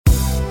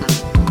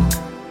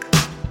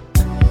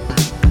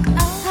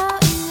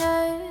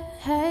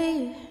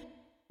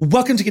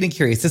Welcome to Getting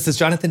Curious. This is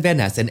Jonathan Van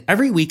Ness, and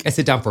every week I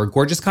sit down for a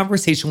gorgeous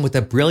conversation with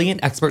a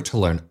brilliant expert to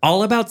learn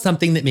all about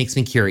something that makes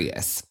me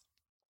curious.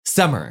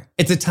 Summer.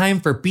 It's a time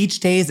for beach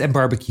days and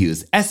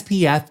barbecues,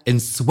 SPF,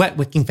 and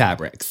sweat-wicking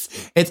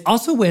fabrics. It's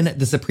also when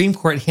the Supreme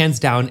Court hands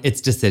down its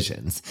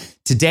decisions.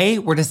 Today,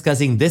 we're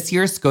discussing this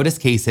year's SCOTUS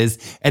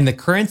cases and the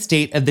current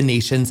state of the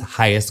nation's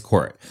highest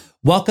court.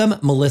 Welcome,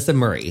 Melissa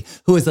Murray,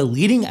 who is a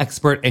leading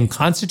expert in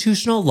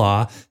constitutional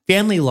law,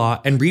 family law,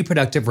 and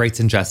reproductive rights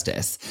and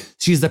justice.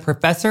 She's a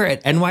professor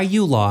at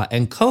NYU Law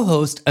and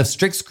co-host of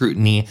Strict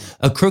Scrutiny,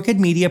 a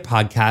Crooked Media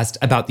podcast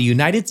about the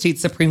United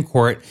States Supreme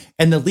Court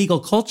and the legal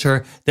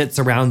culture that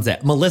surrounds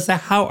it. Melissa,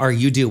 how are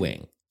you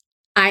doing?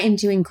 I am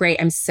doing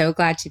great. I'm so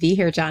glad to be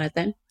here,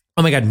 Jonathan.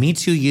 Oh my God, me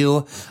too,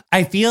 you.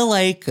 I feel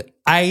like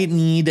I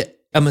need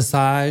a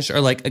massage or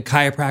like a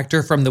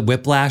chiropractor from the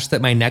whiplash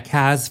that my neck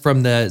has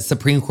from the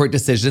Supreme Court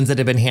decisions that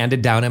have been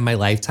handed down in my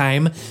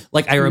lifetime.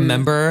 Like I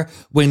remember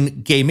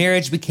when gay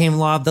marriage became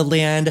law of the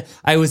land,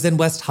 I was in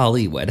West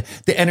Hollywood.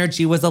 The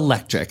energy was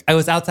electric. I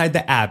was outside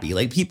the Abbey.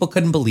 Like people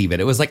couldn't believe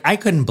it. It was like, I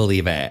couldn't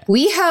believe it.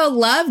 WeHo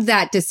loved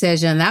that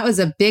decision. That was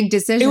a big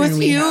decision. It was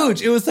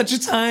huge. It was such a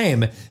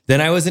time.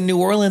 Then I was in New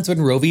Orleans when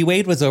Roe v.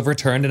 Wade was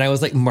overturned and I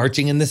was like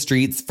marching in the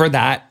streets for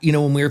that, you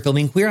know, when we were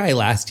filming Queer Eye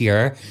last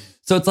year.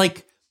 So it's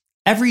like,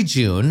 every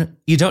June,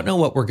 you don't know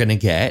what we're going to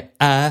get.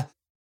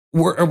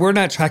 We're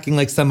not tracking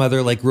like some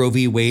other like Roe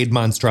v. Wade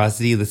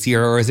monstrosity this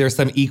year, or is there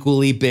some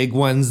equally big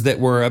ones that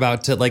we're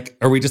about to like,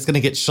 are we just going to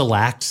get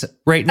shellacked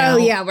right now? Oh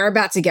yeah, we're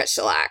about to get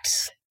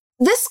shellacked.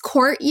 This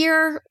court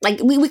year,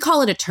 like we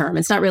call it a term.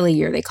 It's not really a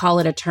year. They call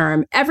it a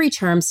term. Every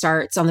term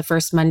starts on the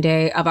first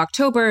Monday of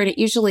October and it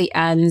usually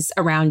ends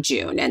around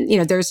June. And, you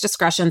know, there's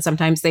discretion.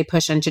 Sometimes they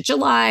push into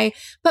July,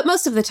 but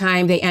most of the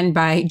time they end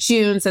by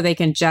June so they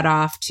can jet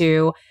off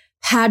to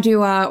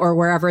Padua or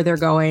wherever they're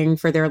going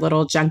for their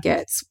little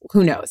junkets.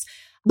 Who knows?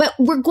 But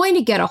we're going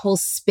to get a whole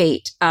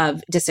spate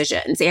of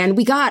decisions. And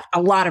we got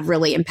a lot of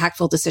really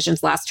impactful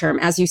decisions last term.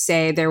 As you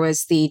say, there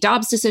was the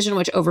Dobbs decision,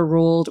 which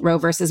overruled Roe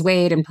versus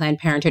Wade and Planned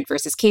Parenthood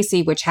versus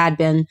Casey, which had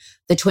been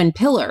the twin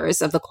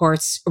pillars of the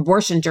court's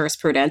abortion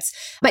jurisprudence.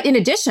 But in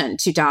addition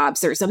to Dobbs,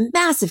 there's a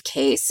massive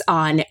case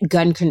on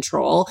gun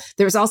control.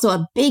 There's also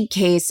a big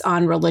case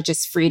on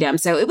religious freedom.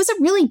 So it was a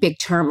really big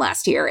term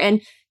last year.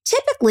 And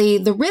typically,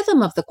 the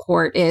rhythm of the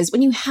court is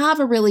when you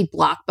have a really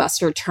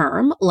blockbuster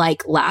term,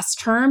 like last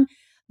term,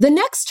 the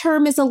next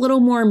term is a little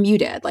more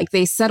muted. Like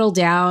they settle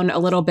down a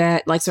little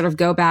bit, like sort of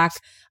go back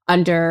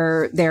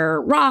under their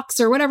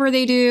rocks or whatever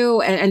they do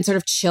and sort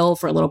of chill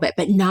for a little bit,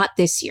 but not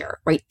this year,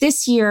 right?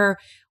 This year,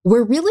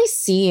 we're really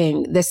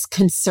seeing this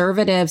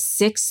conservative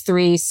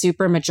 6-3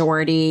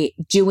 supermajority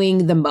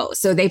doing the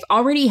most. So they've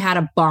already had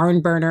a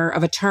barn burner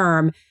of a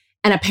term.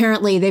 And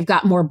apparently they've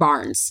got more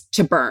barns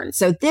to burn.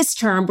 So this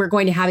term, we're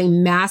going to have a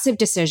massive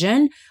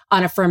decision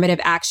on affirmative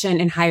action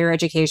in higher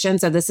education.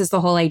 So this is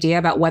the whole idea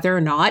about whether or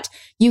not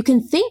you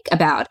can think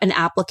about an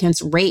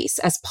applicant's race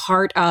as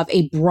part of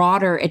a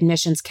broader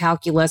admissions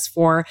calculus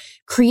for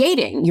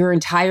creating your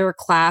entire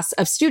class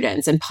of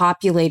students and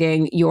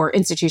populating your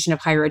institution of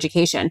higher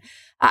education.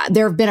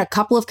 There have been a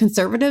couple of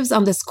conservatives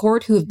on this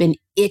court who have been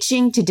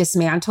itching to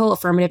dismantle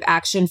affirmative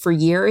action for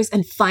years.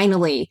 And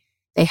finally,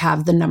 they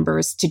have the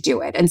numbers to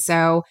do it. And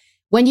so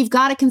when you've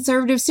got a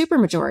conservative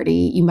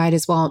supermajority, you might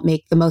as well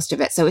make the most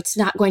of it. So it's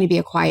not going to be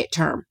a quiet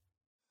term.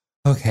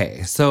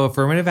 Okay, so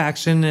affirmative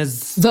action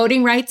is...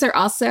 Voting rights are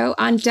also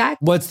on deck.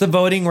 What's the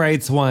voting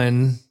rights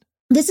one?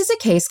 This is a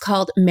case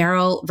called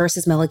Merrill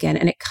versus Milligan,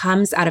 and it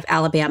comes out of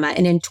Alabama.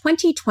 And in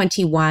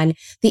 2021,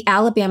 the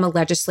Alabama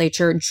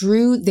legislature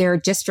drew their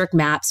district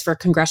maps for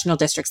congressional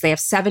districts. They have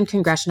 7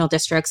 congressional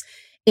districts.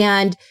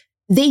 And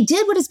they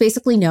did what is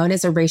basically known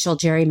as a racial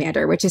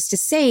gerrymander, which is to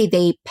say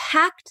they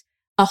packed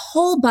a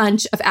whole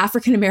bunch of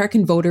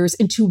African-American voters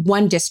into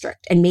one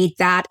district and made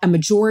that a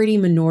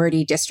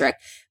majority-minority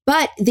district.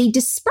 But they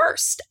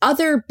dispersed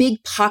other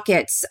big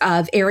pockets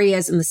of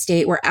areas in the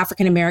state where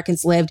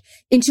African-Americans lived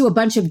into a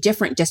bunch of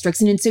different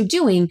districts. And in so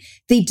doing,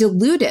 they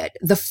diluted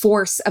the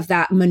force of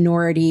that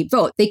minority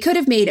vote. They could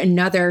have made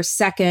another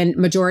second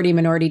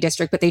majority-minority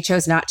district, but they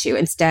chose not to,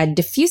 instead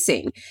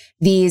diffusing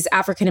these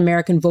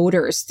African-American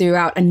voters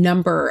throughout a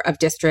number of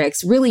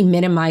districts, really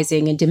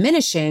minimizing and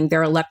diminishing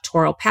their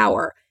electoral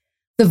power.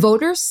 The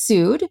voters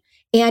sued,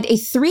 and a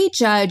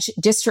 3-judge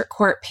district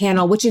court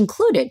panel, which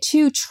included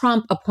 2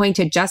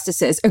 Trump-appointed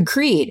justices,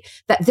 agreed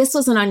that this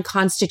was an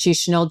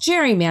unconstitutional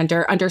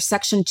gerrymander under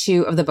Section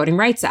 2 of the Voting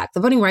Rights Act. The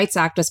Voting Rights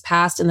Act was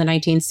passed in the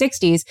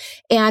 1960s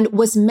and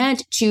was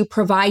meant to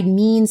provide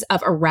means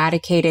of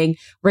eradicating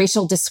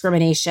racial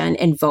discrimination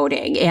in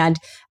voting. And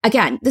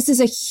again, this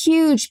is a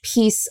huge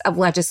piece of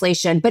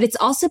legislation, but it's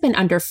also been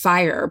under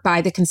fire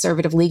by the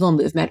conservative legal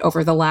movement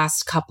over the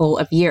last couple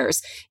of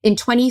years. In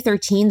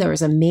 2013, there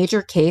was a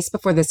major case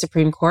before the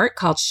Supreme Court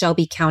called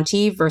Shelby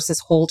County versus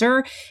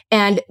Holder.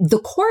 And the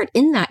court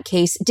in that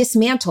case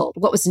dismantled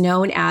what was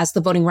known as the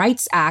Voting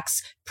Rights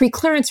Act's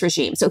preclearance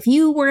regime. So if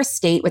you were a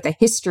state with a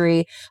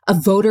history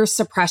of voter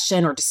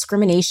suppression or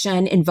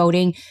discrimination in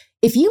voting,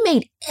 if you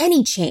made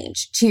any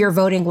change to your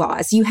voting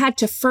laws, you had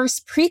to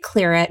first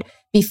pre-clear it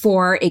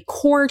before a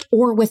court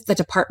or with the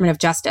Department of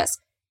Justice.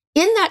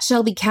 In that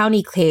Shelby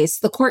County case,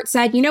 the court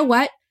said, you know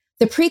what?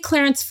 The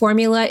pre-clearance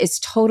formula is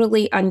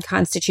totally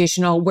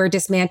unconstitutional. We're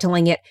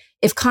dismantling it.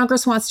 If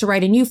Congress wants to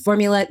write a new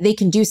formula, they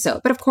can do so.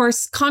 But of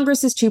course,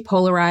 Congress is too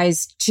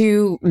polarized,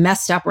 too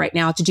messed up right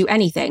now to do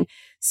anything.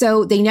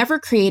 So they never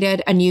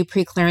created a new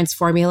pre-clearance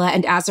formula.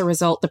 And as a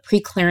result, the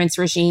pre-clearance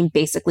regime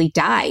basically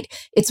died.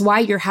 It's why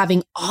you're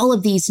having all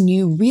of these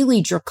new,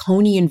 really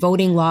draconian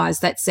voting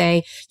laws that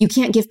say you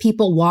can't give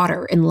people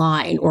water in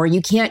line, or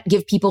you can't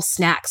give people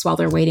snacks while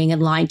they're waiting in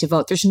line to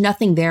vote. There's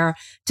nothing there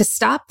to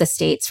stop the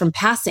states from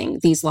passing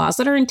these laws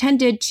that are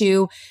intended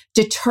to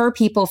deter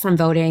people from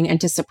voting and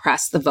to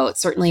suppress the vote,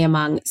 certainly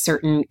among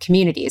certain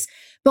communities.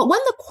 But when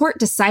the court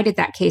decided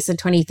that case in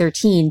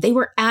 2013, they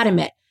were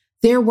adamant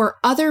there were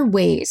other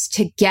ways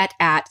to get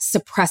at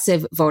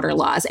suppressive voter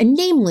laws. And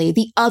namely,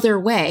 the other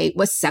way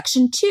was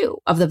Section 2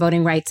 of the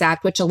Voting Rights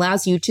Act, which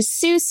allows you to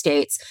sue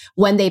states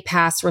when they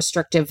pass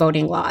restrictive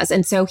voting laws.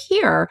 And so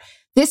here,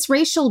 this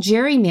racial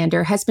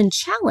gerrymander has been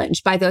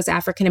challenged by those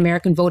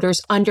African-American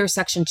voters under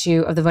Section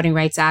 2 of the Voting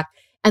Rights Act.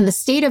 And the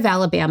state of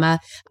Alabama,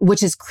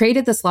 which has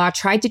created this law,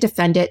 tried to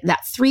defend it.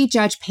 That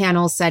 3-judge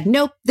panel said,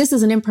 nope, this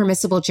is an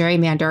impermissible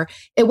gerrymander.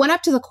 It went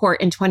up to the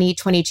court in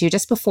 2022,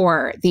 just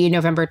before the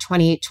November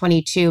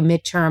 2022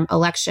 midterm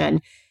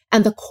election.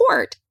 And the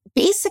court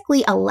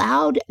basically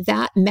allowed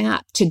that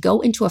map to go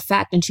into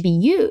effect and to be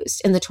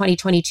used in the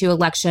 2022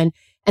 election.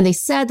 And they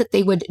said that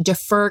they would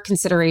defer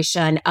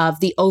consideration of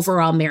the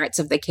overall merits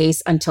of the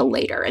case until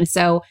later. And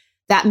so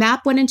that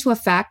map went into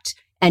effect.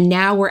 And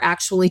now we're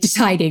actually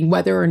deciding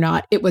whether or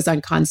not it was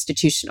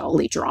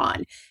unconstitutionally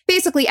drawn.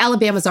 Basically,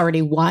 Alabama's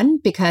already won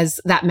because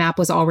that map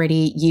was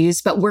already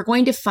used, but we're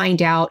going to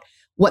find out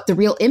what the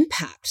real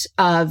impact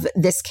of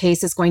this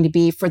case is going to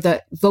be for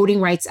the Voting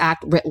Rights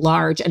Act writ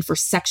large and for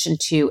Section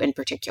 2 in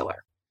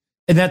particular.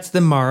 And that's the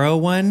Morrow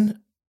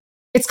one?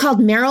 It's called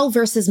Merrill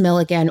versus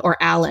Milligan or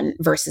Allen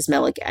versus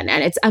Milligan.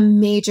 And it's a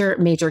major,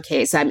 major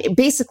case.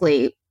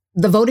 Basically,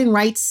 the Voting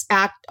Rights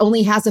Act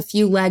only has a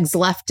few legs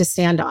left to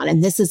stand on,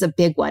 and this is a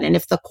big one. And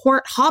if the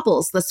court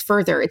hobbles this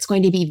further, it's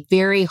going to be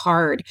very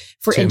hard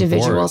for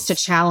individuals to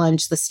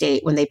challenge the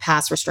state when they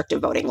pass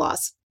restrictive voting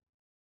laws.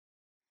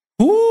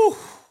 Ooh.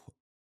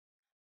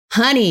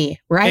 Honey,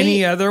 right?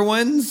 Any other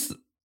ones?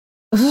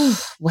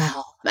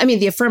 Well, I mean,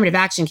 the affirmative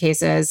action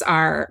cases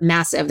are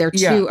massive. There are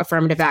two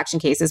affirmative action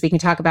cases. We can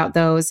talk about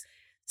those.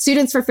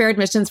 Students for Fair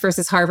Admissions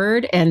versus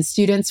Harvard and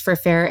Students for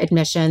Fair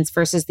Admissions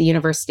versus the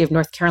University of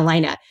North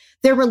Carolina.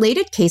 They're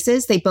related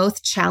cases. They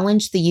both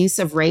challenge the use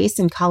of race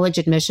in college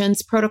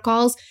admissions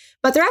protocols,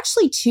 but they're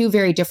actually two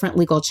very different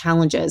legal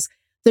challenges.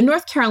 The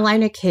North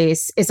Carolina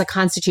case is a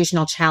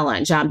constitutional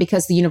challenge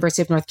because the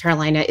University of North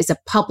Carolina is a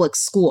public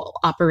school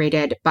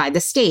operated by the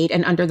state.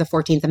 And under the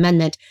 14th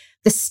Amendment,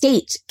 the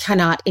state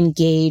cannot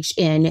engage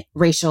in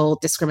racial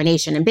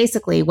discrimination. And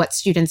basically what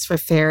Students for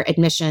Fair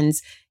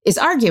Admissions is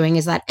arguing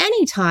is that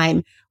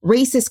anytime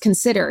race is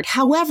considered,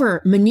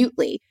 however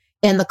minutely,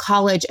 in the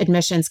college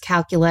admissions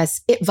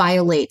calculus, it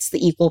violates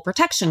the Equal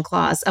Protection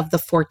Clause of the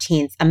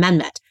 14th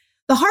Amendment.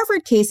 The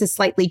Harvard case is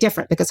slightly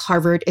different because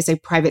Harvard is a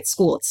private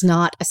school. It's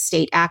not a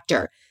state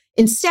actor.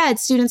 Instead,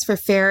 Students for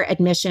Fair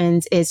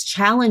Admissions is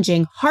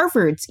challenging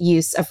Harvard's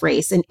use of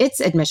race in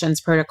its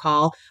admissions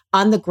protocol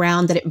on the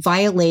ground that it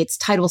violates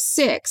Title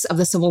VI of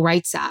the Civil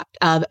Rights Act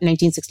of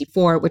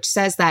 1964, which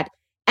says that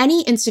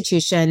any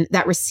institution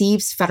that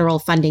receives federal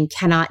funding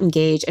cannot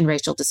engage in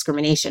racial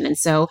discrimination. And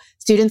so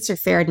Students for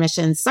Fair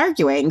Admissions is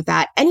arguing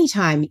that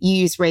anytime you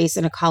use race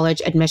in a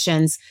college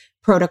admissions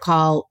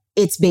protocol,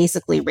 it's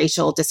basically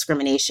racial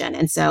discrimination.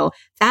 And so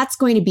that's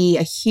going to be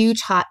a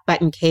huge hot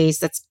button case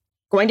that's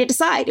going to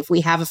decide if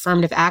we have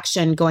affirmative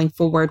action going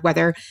forward,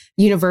 whether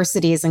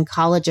universities and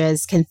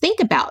colleges can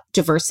think about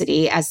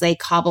diversity as they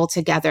cobble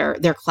together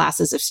their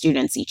classes of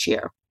students each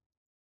year.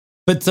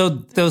 But so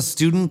those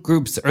student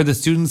groups or the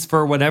students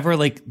for whatever,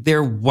 like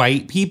they're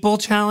white people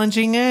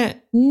challenging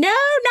it? No,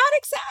 not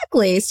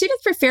exactly.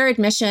 Students for Fair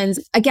Admissions,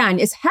 again,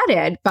 is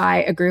headed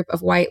by a group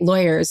of white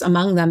lawyers,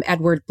 among them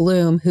Edward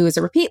Bloom, who is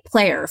a repeat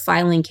player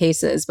filing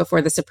cases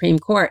before the Supreme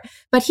Court.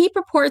 But he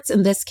purports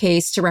in this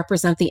case to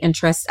represent the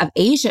interests of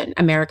Asian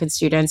American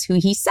students who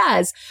he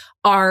says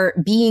are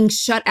being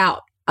shut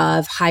out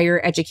of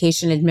higher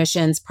education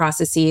admissions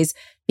processes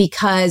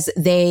because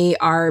they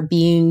are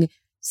being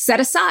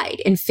set aside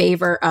in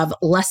favor of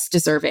less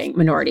deserving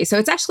minorities. So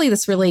it's actually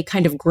this really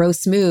kind of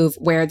gross move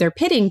where they're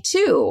pitting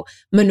two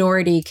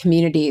minority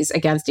communities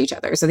against each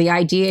other. So the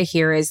idea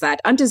here is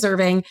that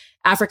undeserving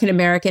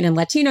African-American and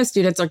Latino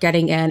students are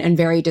getting in and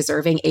very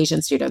deserving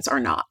Asian students are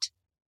not.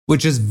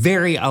 Which is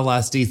very a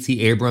la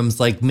Stacey Abrams,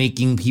 like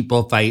making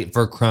people fight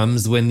for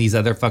crumbs when these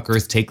other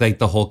fuckers take like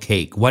the whole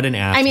cake. What an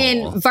asshole. I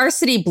mean,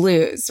 varsity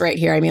blues right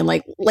here. I mean,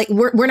 like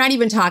we're not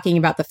even talking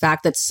about the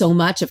fact that so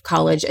much of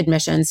college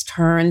admissions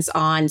turns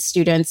on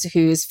students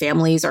whose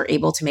families are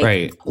able to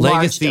make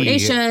large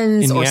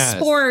donations or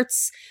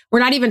sports. We're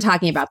not even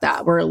talking about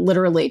that. We're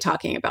literally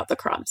talking about the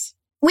crumbs.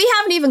 We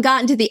haven't even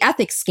gotten to the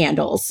ethics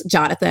scandals,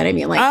 Jonathan.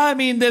 I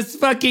mean, this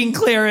fucking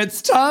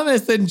Clarence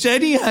Thomas and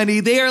Jenny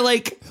Honey, they are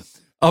like,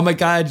 oh my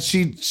God,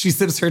 she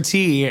sips her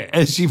tea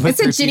as she puts her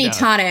tea down. It's a ginny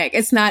tonic.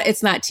 It's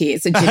not tea.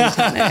 It's a ginny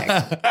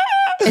tonic.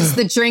 It's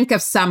the drink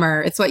of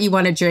summer. It's what you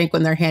want to drink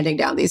when they're handing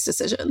down these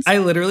decisions. I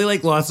literally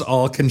lost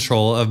all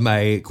control of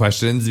my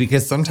questions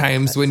because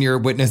sometimes when you're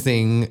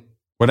witnessing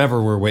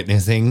whatever we're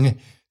witnessing,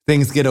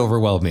 things get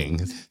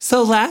overwhelming.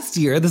 So last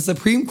year, the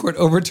Supreme Court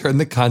overturned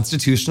the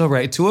constitutional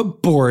right to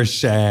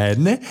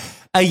abortion.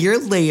 A year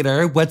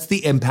later, what's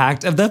the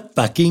impact of the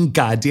fucking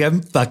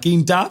goddamn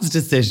fucking Dobbs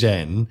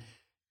decision?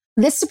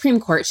 This Supreme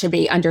Court should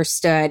be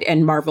understood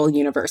in Marvel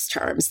Universe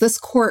terms. This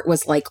court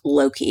was like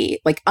Loki,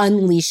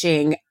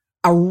 unleashing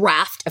a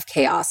raft of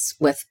chaos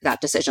with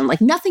that decision.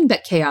 Nothing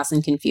but chaos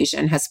and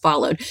confusion has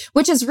followed,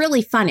 which is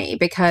really funny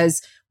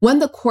because when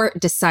the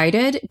court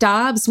decided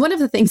Dobbs, one of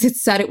the things it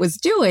said it was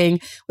doing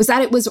was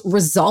that it was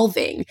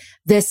resolving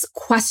this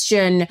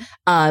question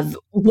of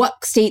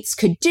what states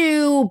could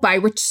do by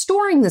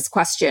restoring this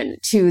question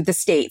to the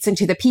states and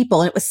to the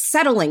people. And it was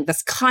settling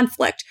this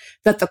conflict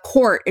that the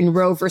court in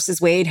Roe versus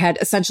Wade had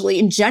essentially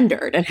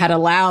engendered and had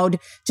allowed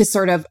to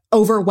sort of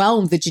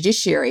overwhelm the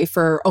judiciary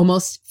for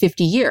almost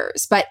 50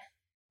 years. But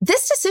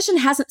this decision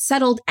hasn't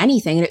settled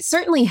anything, and it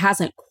certainly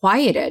hasn't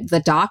quieted the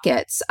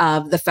dockets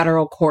of the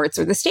federal courts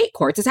or the state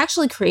courts. It's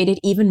actually created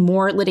even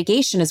more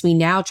litigation as we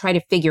now try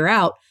to figure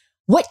out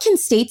what can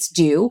states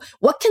do?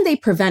 What can they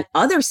prevent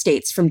other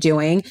states from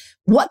doing?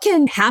 What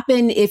can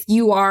happen if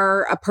you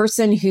are a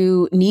person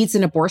who needs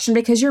an abortion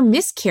because you're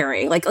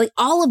miscarrying?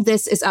 All of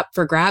this is up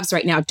for grabs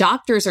right now.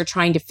 Doctors are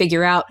trying to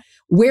figure out,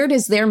 where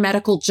does their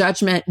medical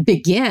judgment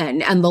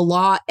begin and the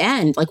law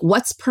end?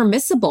 What's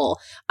permissible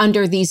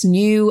under these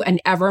new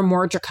and ever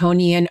more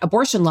draconian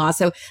abortion laws?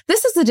 So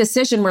this is a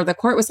decision where the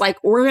court was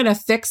like, we're going to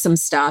fix some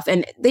stuff.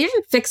 And they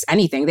didn't fix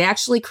anything. They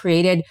actually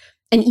created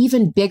an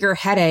even bigger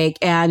headache.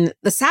 And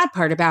the sad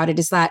part about it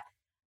is that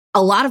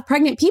a lot of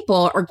pregnant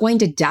people are going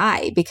to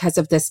die because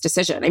of this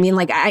decision.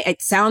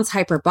 It sounds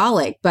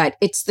hyperbolic, but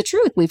it's the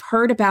truth. We've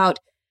heard about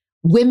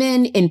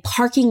women in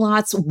parking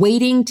lots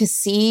waiting to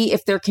see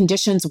if their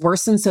conditions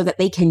worsen so that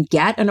they can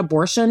get an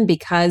abortion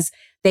because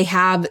they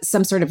have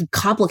some sort of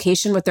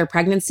complication with their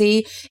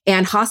pregnancy,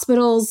 and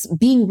hospitals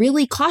being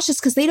really cautious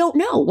because they don't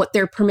know what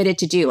they're permitted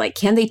to do.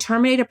 Can they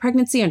terminate a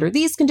pregnancy under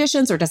these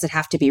conditions, or does it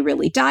have to be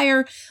really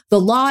dire? The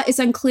law is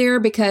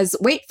unclear because,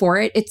 wait for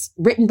it, it's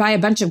written by a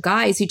bunch of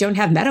guys who don't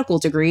have medical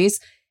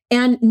degrees,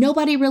 and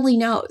nobody really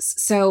knows.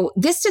 So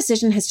this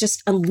decision has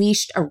just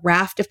unleashed a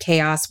raft of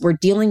chaos. We're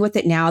dealing with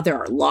it now. There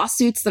are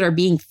lawsuits that are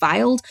being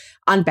filed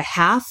on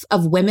behalf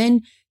of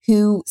women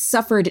who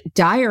suffered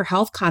dire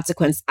health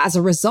consequences as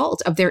a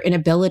result of their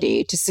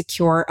inability to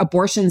secure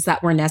abortions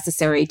that were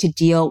necessary to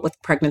deal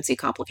with pregnancy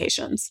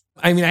complications.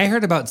 I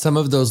heard about some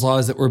of those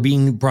laws that were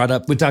being brought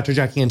up with Dr.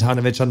 Jackie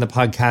Antonovich on the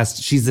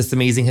podcast. She's this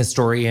amazing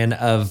historian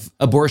of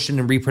abortion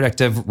and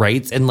reproductive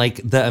rights in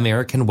the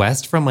American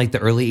West from the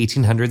early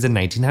 1800s and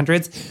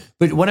 1900s.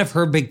 But one of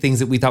her big things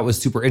that we thought was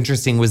super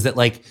interesting was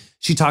that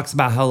she talks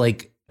about how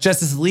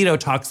Justice Alito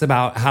talks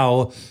about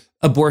how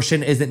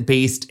abortion isn't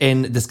based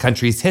in this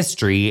country's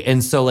history.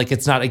 And so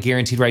it's not a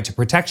guaranteed right to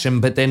protection.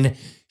 But then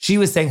she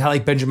was saying how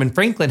Benjamin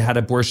Franklin had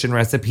abortion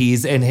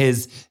recipes in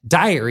his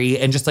diary,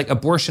 and just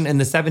abortion in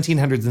the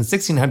 1700s and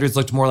 1600s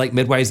looked more like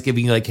midwives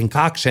giving you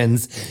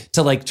concoctions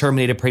to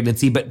terminate a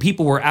pregnancy. But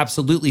people were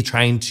absolutely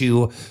trying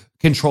to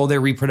control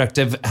their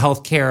reproductive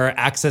health care,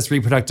 access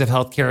reproductive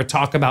health care,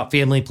 talk about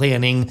family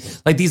planning.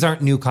 These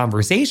aren't new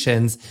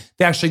conversations.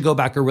 They actually go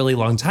back a really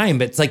long time.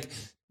 But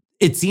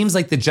it seems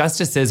like the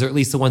justices, or at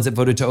least the ones that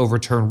voted to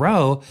overturn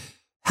Roe,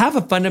 have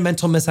a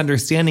fundamental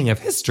misunderstanding of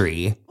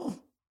history.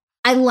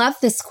 I love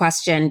this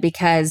question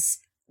because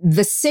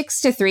the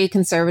 6-3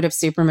 conservative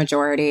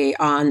supermajority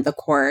on the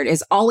court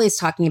is always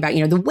talking about,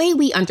 the way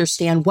we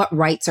understand what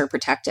rights are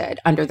protected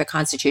under the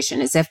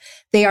Constitution is if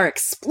they are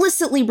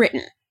explicitly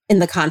written in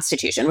the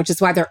Constitution, which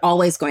is why they're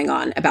always going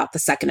on about the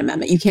Second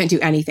Amendment. You can't do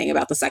anything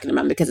about the Second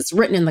Amendment because it's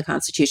written in the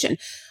Constitution.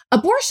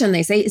 Abortion,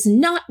 they say, is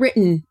not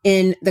written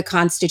in the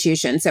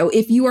Constitution. So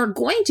if you are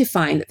going to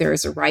find that there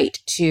is a right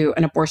to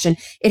an abortion,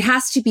 it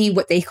has to be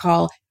what they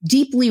call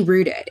deeply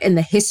rooted in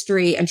the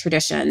history and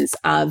traditions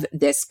of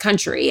this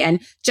country.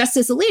 And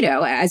Justice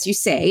Alito, as you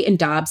say, in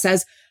Dobbs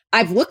says,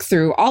 I've looked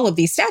through all of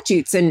these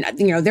statutes and,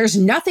 there's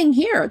nothing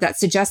here that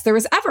suggests there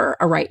was ever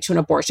a right to an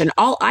abortion.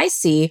 All I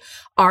see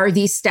are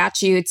these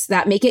statutes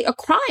that make it a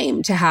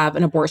crime to have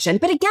an abortion.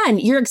 But again,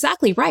 you're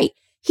exactly right.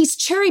 He's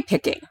cherry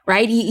picking,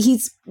 right?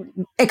 He's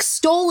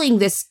extolling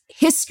this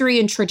history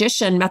and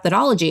tradition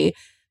methodology.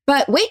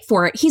 But wait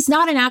for it, he's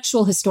not an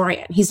actual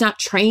historian. He's not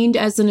trained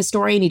as an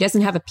historian. He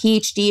doesn't have a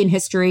PhD in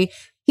history.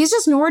 He's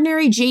just an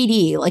ordinary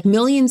JD, like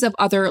millions of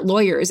other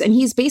lawyers. And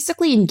he's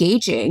basically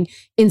engaging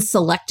in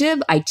selective,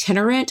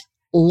 itinerant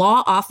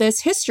law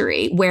office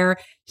history, where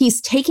he's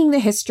taking the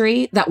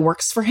history that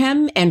works for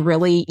him and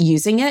really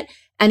using it,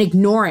 and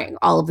ignoring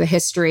all of the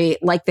history,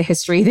 like the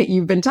history that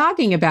you've been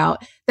talking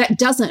about, that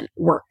doesn't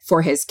work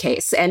for his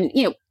case. And,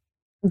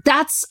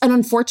 that's an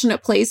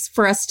unfortunate place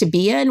for us to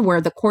be in,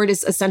 where the court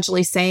is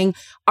essentially saying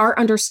our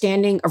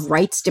understanding of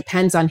rights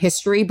depends on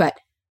history, but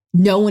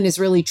no one is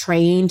really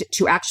trained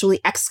to actually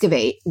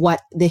excavate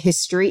what the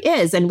history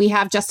is. And we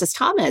have Justice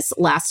Thomas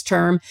last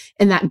term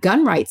in that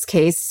gun rights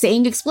case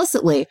saying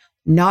explicitly,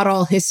 not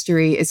all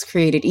history is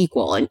created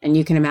equal. And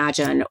you can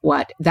imagine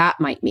what that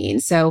might mean.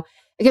 So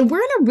again,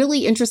 we're in a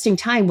really interesting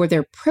time where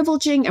they're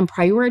privileging and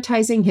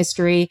prioritizing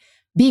history,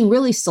 being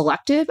really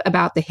selective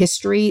about the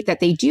history that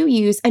they do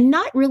use, and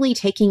not really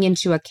taking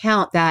into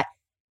account that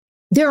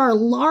there are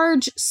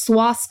large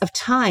swaths of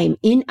time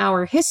in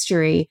our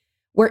history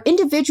where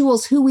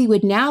individuals who we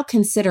would now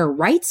consider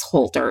rights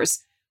holders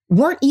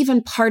weren't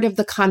even part of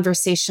the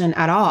conversation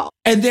at all.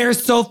 And they're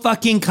so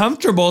fucking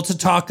comfortable to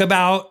talk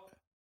about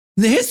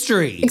the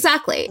history.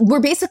 Exactly. We're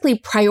basically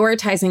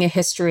prioritizing a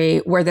history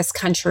where this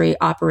country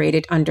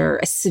operated under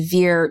a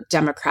severe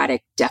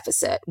democratic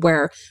deficit,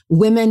 where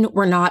women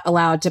were not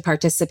allowed to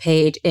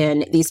participate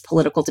in these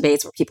political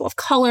debates, where people of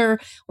color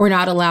were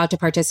not allowed to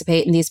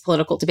participate in these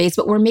political debates,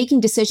 but we're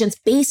making decisions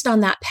based on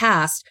that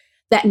past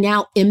that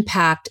now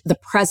impact the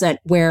present,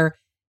 where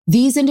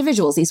these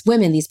individuals, these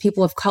women, these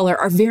people of color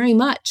are very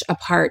much a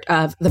part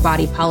of the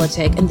body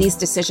politic, and these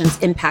decisions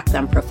impact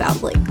them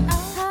profoundly.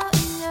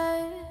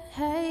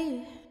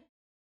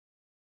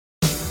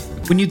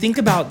 When you think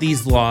about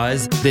these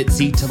laws that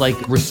seek to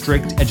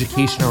restrict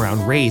education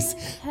around race,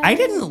 I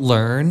didn't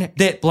learn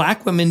that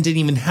Black women didn't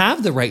even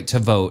have the right to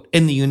vote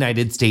in the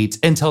United States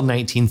until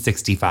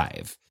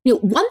 1965.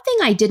 One thing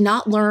I did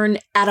not learn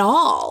at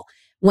all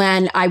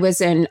when I was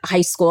in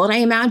high school, and I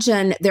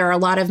imagine there are a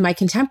lot of my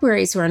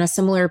contemporaries who are in a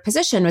similar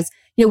position, was,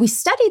 we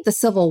studied the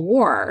Civil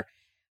War.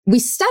 We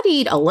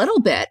studied a little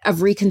bit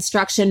of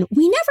Reconstruction.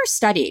 We never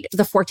studied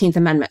the 14th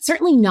Amendment,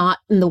 certainly not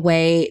in the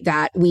way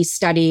that we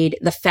studied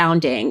the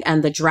founding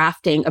and the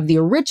drafting of the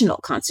original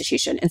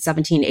Constitution in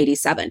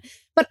 1787.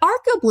 But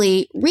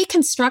arguably,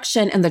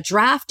 Reconstruction and the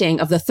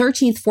drafting of the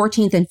 13th,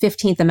 14th, and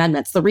 15th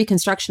Amendments, the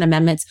Reconstruction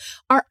Amendments,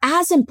 are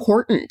as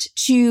important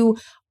to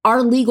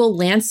our legal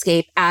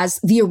landscape as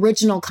the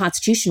original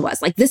Constitution was.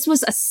 This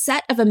was a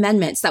set of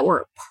amendments that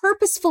were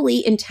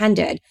purposefully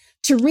intended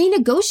to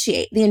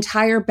renegotiate the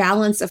entire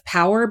balance of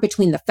power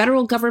between the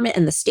federal government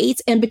and the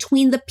states, and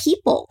between the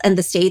people and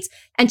the states,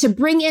 and to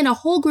bring in a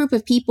whole group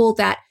of people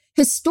that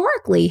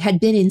historically had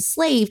been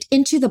enslaved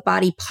into the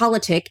body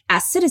politic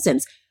as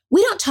citizens.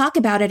 We don't talk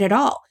about it at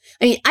all.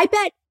 I mean, I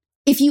bet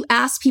if you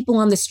ask people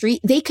on the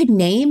street, they could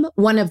name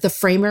one of the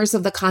framers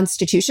of the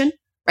Constitution,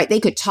 right? They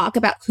could talk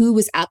about who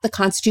was at the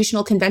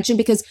Constitutional Convention,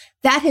 because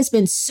that has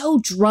been so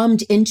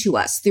drummed into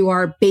us through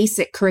our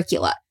basic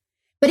curricula.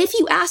 But if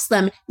you ask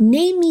them,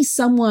 name me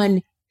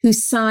someone who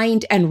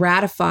signed and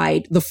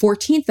ratified the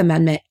 14th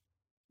Amendment,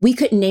 we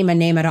couldn't name a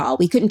name at all.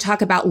 We couldn't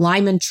talk about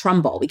Lyman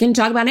Trumbull. We couldn't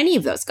talk about any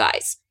of those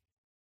guys,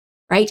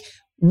 right?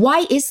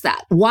 Why is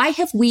that? Why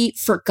have we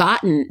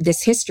forgotten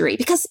this history?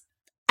 Because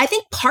I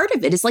think part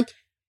of it is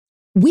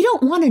we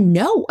don't want to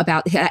know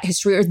about that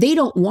history, or they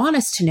don't want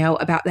us to know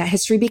about that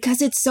history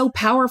because it's so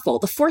powerful.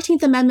 The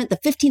 14th Amendment, the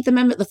 15th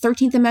Amendment, the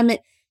 13th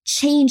Amendment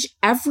change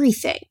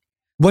everything.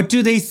 What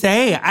do they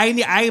say?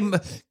 I'm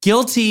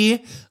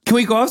guilty. Can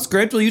we go off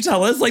script? Will you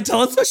tell us?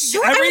 Tell us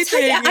sure,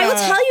 everything. I will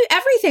tell you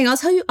everything. I'll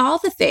tell you all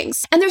the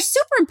things. And they're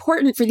super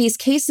important for these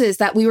cases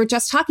that we were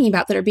just talking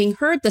about that are being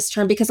heard this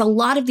term, because a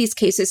lot of these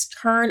cases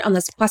turn on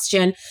this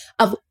question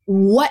of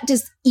what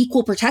does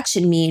equal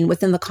protection mean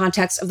within the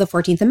context of the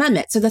 14th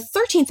Amendment. So the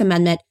 13th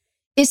Amendment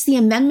is the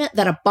amendment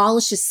that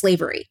abolishes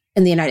slavery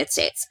in the United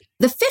States.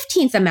 The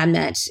 15th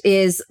Amendment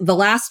is the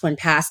last one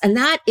passed, and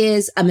that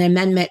is an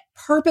amendment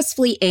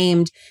purposefully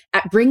aimed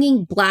at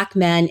bringing Black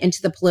men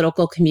into the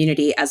political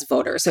community as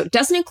voters. So it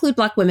doesn't include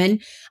Black women.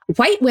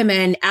 White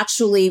women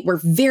actually were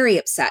very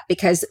upset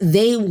because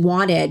they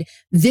wanted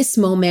this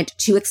moment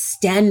to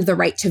extend the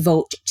right to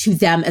vote to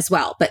them as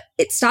well. But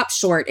it stopped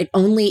short. It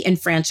only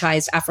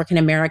enfranchised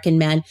African-American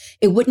men.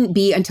 It wouldn't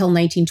be until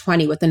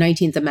 1920 with the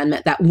 19th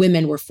Amendment that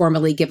women were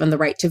formally given the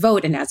right to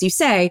vote. And as you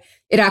say,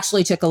 it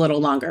actually took a little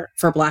longer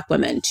for Black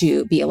women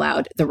to be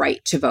allowed the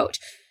right to vote.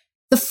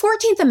 The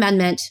 14th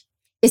Amendment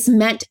is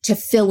meant to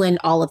fill in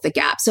all of the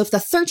gaps. So if the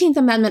 13th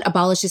Amendment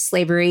abolishes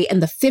slavery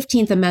and the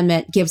 15th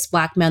Amendment gives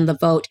Black men the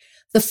vote,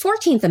 the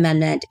 14th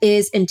Amendment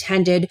is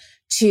intended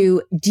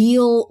to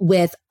deal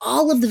with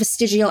all of the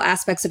vestigial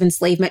aspects of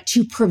enslavement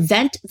to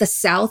prevent the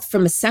South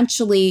from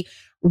essentially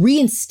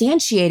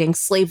reinstantiating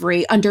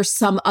slavery under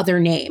some other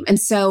name. And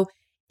so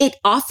it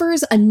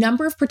offers a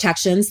number of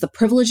protections, the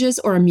privileges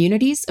or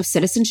immunities of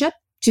citizenship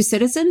to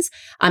citizens.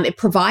 It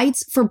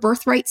provides for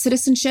birthright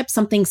citizenship,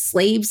 something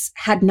slaves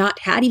had not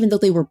had, even though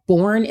they were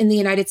born in the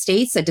United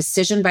States. A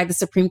decision by the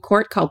Supreme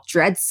Court called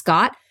Dred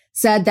Scott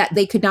said that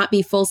they could not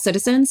be full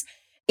citizens.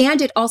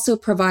 And it also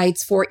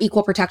provides for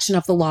equal protection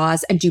of the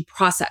laws and due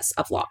process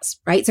of laws,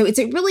 right? So it's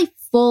a really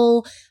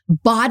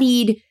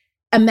full-bodied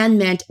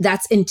amendment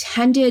that's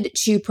intended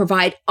to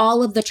provide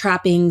all of the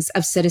trappings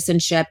of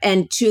citizenship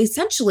and to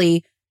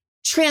essentially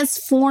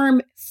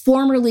transform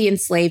formerly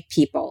enslaved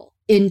people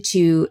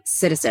into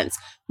citizens.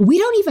 we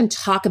don't even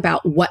talk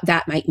about what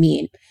that might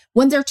mean.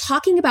 When they're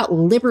talking about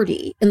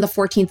liberty in the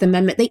 14th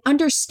Amendment, they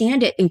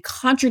understand it in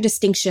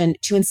contradistinction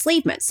to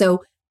enslavement.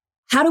 So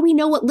how do we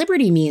know what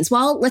liberty means?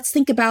 Well, let's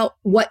think about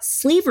what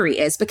slavery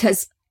is,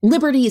 because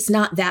liberty is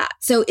not that.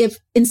 So if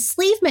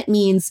enslavement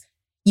means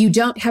you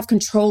don't have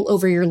control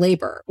over your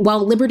labor,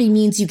 while liberty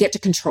means you get to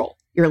control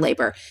your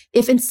labor.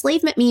 If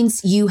enslavement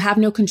means you have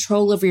no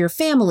control over your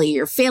family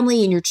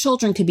and your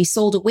children could be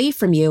sold away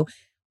from you,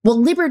 well,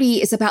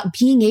 liberty is about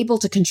being able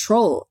to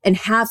control and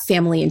have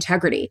family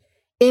integrity.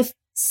 If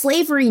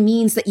slavery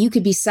means that you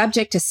could be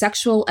subject to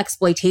sexual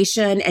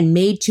exploitation and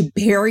made to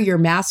bear your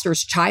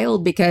master's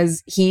child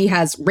because he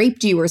has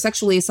raped you or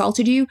sexually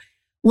assaulted you,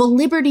 well,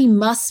 liberty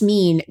must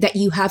mean that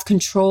you have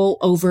control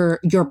over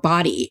your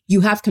body.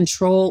 You have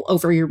control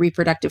over your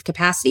reproductive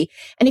capacity.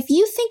 And if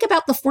you think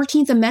about the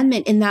 14th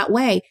Amendment in that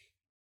way,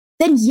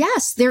 then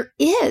yes, there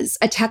is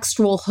a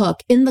textual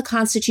hook in the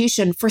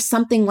Constitution for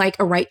something like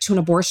a right to an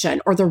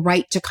abortion or the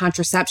right to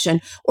contraception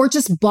or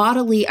just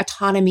bodily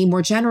autonomy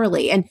more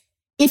generally. And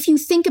if you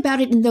think about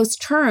it in those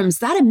terms,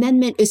 that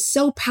amendment is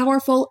so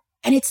powerful.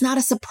 And it's not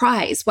a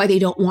surprise why they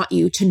don't want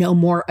you to know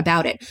more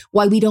about it,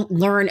 why we don't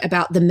learn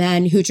about the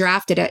men who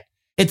drafted it.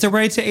 It's a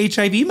right to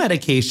HIV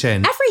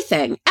medication.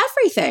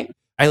 Everything.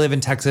 I live in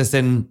Texas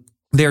and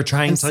they're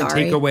trying to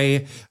take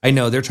away,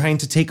 they're trying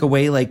to take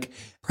away like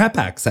PrEP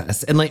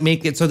access and like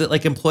make it so that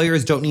like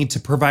employers don't need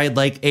to provide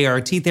like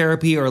ART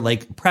therapy or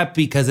like PrEP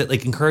because it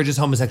like encourages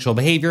homosexual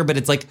behavior. But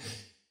it's like,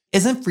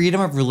 isn't freedom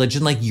of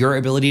religion like your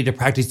ability to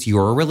practice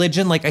your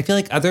religion? Like, I feel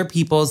like other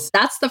people's...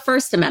 That's the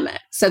First Amendment.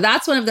 So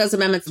that's one of those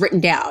amendments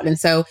written down. And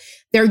so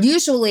they're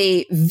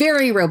usually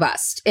very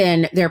robust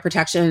in their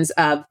protections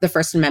of the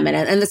First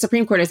Amendment. And the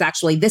Supreme Court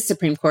this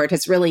Supreme Court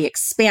has really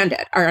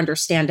expanded our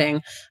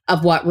understanding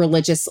of what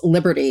religious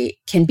liberty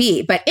can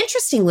be. But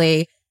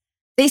interestingly,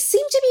 they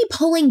seem to be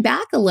pulling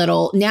back a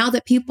little now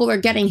that people are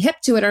getting hip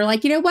to it, are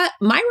like, you know what?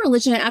 My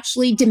religion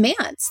actually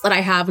demands that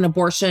I have an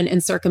abortion in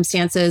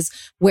circumstances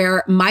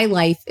where my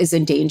life is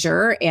in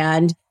danger.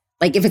 And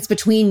like, if it's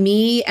between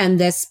me and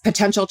this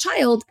potential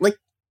child, like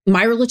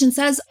my religion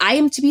says I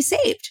am to be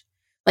saved.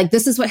 Like,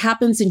 this is what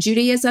happens in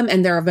Judaism.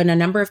 And there have been a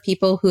number of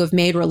people who have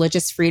made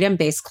religious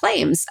freedom-based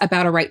claims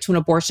about a right to an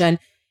abortion.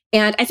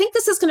 And I think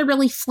this is going to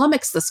really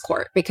flummox this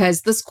court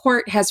because this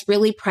court has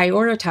really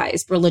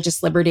prioritized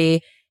religious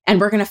liberty. And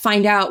we're going to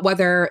find out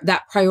whether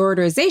that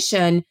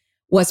prioritization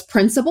was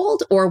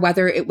principled or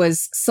whether it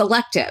was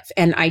selective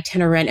and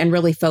itinerant and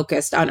really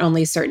focused on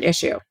only a certain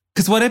issue.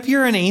 Because what if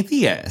you're an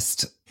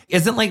atheist?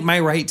 Isn't like my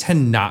right to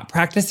not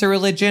practice a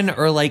religion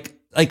or like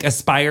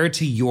aspire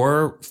to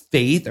your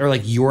faith or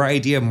like your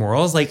idea of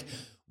morals? Like,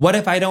 what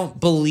if I don't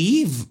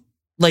believe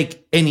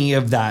like any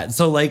of that?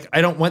 So like,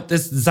 I don't want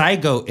this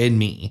zygote in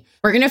me.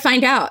 We're going to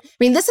find out. I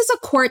mean, this is a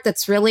court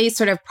that's really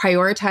sort of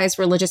prioritized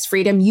religious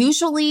freedom,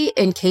 usually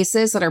in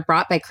cases that are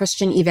brought by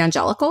Christian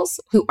evangelicals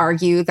who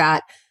argue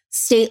that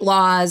state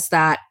laws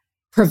that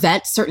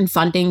prevent certain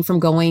funding from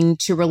going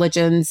to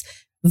religions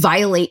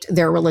violate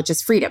their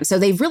religious freedom. So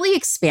they've really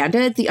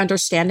expanded the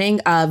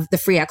understanding of the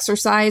free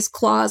exercise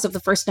clause of the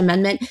First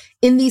Amendment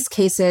in these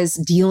cases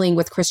dealing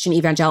with Christian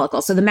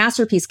evangelicals. So the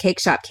Masterpiece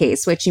Cake Shop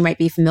case, which you might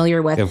be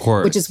familiar with, of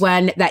course, which is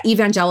when that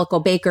evangelical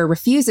baker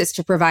refuses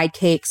to provide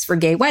cakes for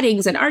gay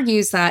weddings and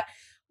argues that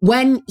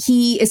when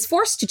he is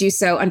forced to do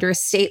so under a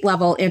state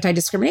level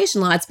anti-discrimination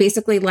law, it's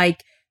basically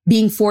like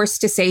being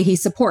forced to say he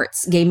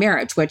supports gay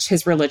marriage, which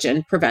his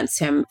religion prevents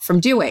him from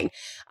doing.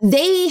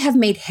 They have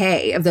made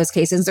hay of those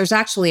cases. There's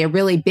actually a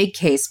really big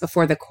case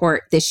before the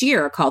court this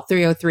year called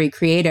 303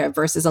 Creative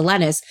versus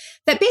Elenis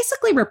that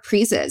basically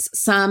reprises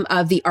some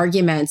of the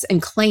arguments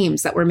and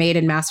claims that were made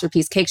in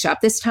Masterpiece Cake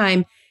Shop. This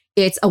time,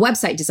 it's a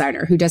website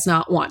designer who does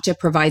not want to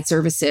provide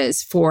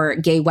services for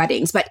gay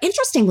weddings. But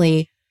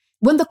interestingly,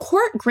 when the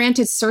court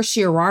granted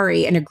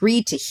certiorari and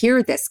agreed to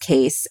hear this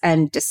case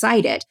and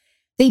decide it,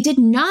 they did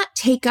not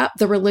take up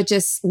the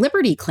religious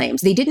liberty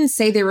claims. They didn't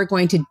say they were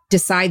going to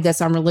decide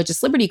this on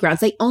religious liberty grounds.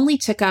 They only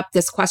took up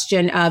this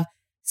question of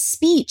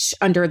speech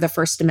under the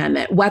First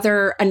Amendment,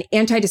 whether an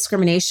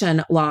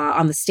anti-discrimination law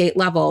on the state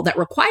level that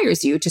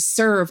requires you to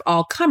serve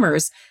all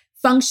comers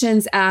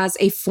functions as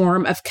a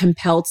form of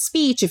compelled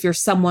speech if you're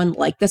someone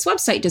like this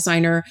website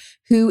designer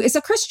who is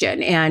a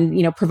Christian and,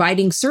 you know,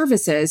 providing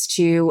services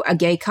to a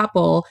gay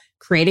couple.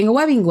 Creating a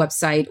wedding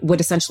website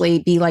would essentially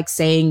be like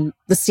saying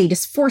the state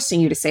is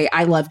forcing you to say,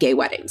 I love gay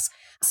weddings.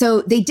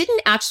 So they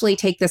didn't actually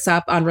take this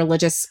up on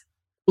religious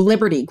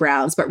liberty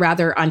grounds, but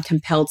rather on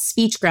compelled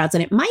speech grounds.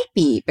 And it might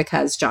be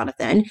because,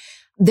 Jonathan,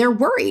 they're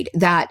worried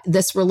that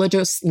this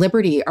religious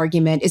liberty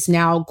argument is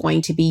now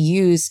going to be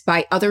used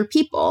by other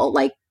people,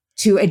 like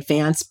to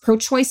advance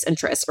pro-choice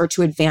interests or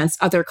to advance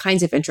other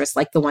kinds of interests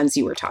like the ones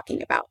you were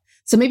talking about.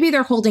 So maybe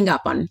they're holding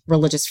up on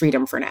religious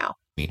freedom for now.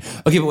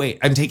 Okay, but wait,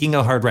 I'm taking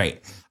a hard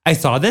right. I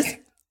saw this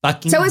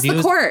fucking So is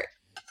the court.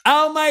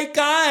 Oh my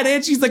God.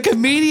 And she's a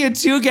comedian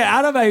too. Get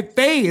out of my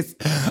face.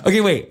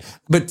 Okay, wait.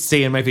 But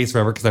stay in my face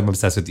forever because I'm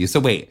obsessed with you. So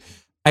wait,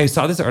 I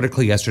saw this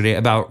article yesterday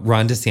about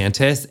Ron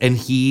DeSantis and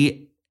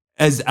he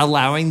is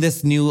allowing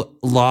this new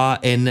law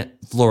in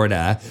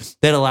Florida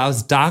that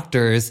allows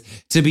doctors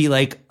to be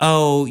like,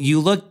 oh, you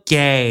look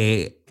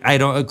gay. I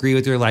don't agree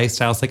with your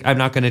lifestyle. It's like, I'm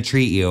not going to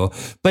treat you.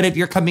 But if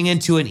you're coming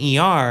into an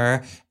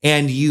ER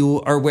and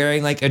you are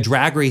wearing like a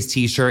Drag Race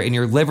t-shirt and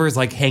your liver's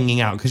like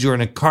hanging out because you were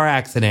in a car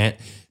accident,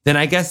 then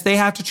I guess they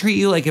have to treat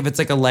you like if it's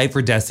like a life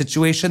or death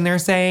situation, they're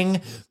saying,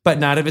 but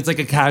not if it's like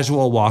a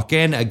casual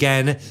walk-in.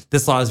 Again,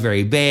 this law is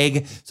very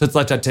vague, so it's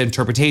left up to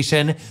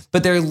interpretation,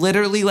 but they're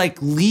literally like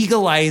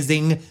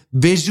legalizing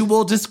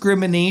visual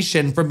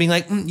discrimination from being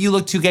like, you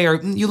look too gay,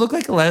 or you look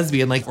like a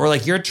lesbian, like, or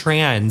like you're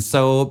trans,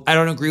 so I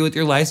don't agree with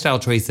your lifestyle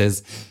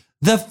choices.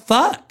 The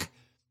fuck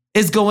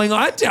is going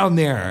on down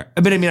there?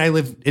 But I mean, I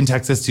live in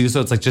Texas too,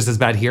 so it's like just as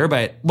bad here,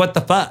 but what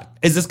the fuck?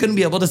 Is this going to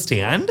be able to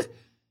stand?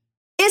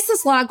 Is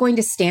this law going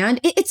to stand?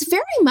 It's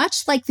very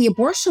much like the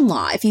abortion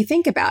law, if you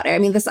think about it. I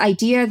mean, this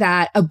idea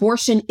that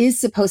abortion is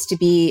supposed to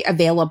be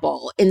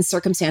available in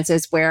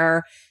circumstances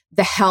where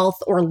the health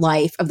or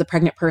life of the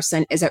pregnant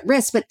person is at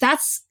risk, but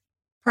that's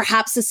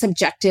perhaps a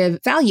subjective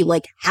value.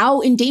 Like,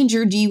 how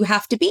endangered do you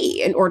have to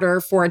be in order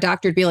for a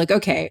doctor to be like,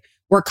 okay,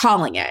 we're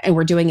calling it and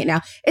we're doing it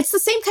now? It's the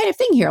same kind of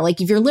thing here.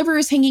 Like, if your liver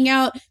is hanging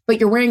out, but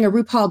you're wearing a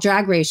RuPaul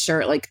Drag Race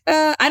shirt, like,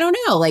 I don't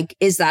know. Like,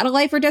 is that a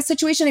life or death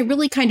situation? It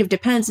really kind of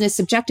depends and is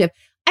subjective.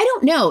 I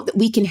don't know that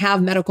we can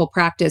have medical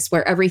practice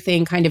where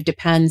everything kind of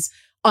depends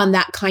on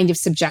that kind of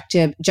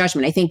subjective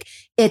judgment. I think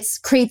it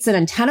creates an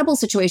untenable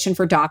situation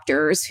for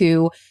doctors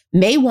who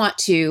may want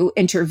to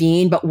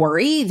intervene, but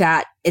worry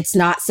that it's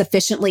not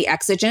sufficiently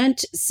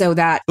exigent so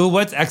that... Well,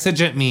 what's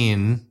exigent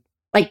mean?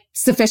 Like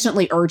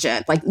sufficiently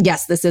urgent, like,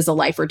 yes, this is a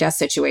life or death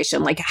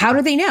situation. Like, how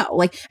do they know?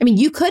 Like, I mean,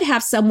 you could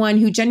have someone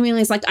who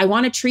genuinely is like, I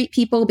want to treat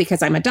people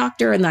because I'm a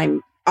doctor and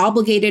I'm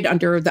obligated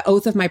under the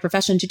oath of my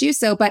profession to do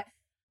so. But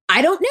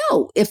I don't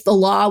know if the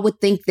law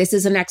would think this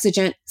is an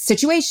exigent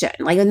situation.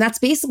 Like, and that's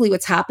basically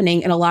what's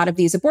happening in a lot of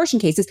these abortion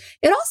cases.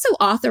 It also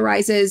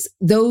authorizes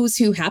those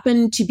who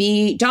happen to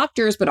be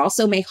doctors, but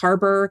also may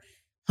harbor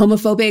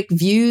homophobic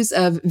views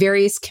of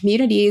various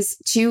communities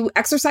to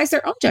exercise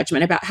their own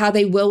judgment about how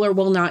they will or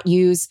will not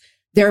use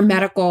their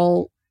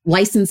medical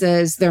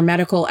licenses, their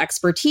medical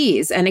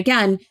expertise. And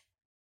again,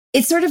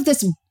 it's sort of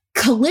this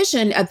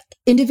collision of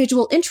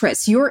individual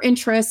interests, your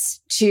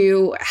interests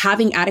to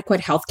having adequate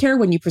healthcare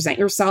when you present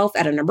yourself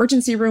at an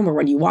emergency room or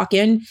when you walk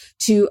in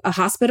to a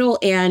hospital,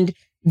 and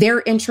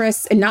their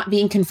interests in not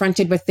being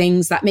confronted with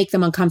things that make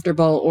them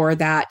uncomfortable or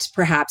that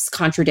perhaps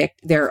contradict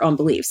their own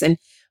beliefs. And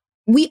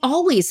we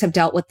always have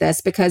dealt with this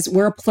because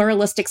we're a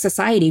pluralistic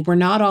society. We're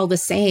not all the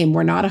same.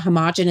 We're not a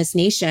homogenous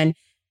nation.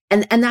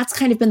 And that's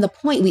kind of been the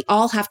point. We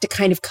all have to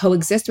kind of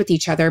coexist with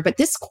each other. But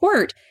this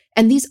court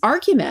and these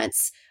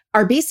arguments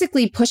are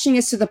basically pushing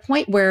us to the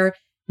point where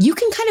you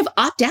can kind of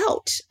opt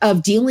out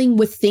of dealing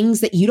with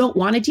things that you don't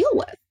want to deal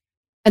with.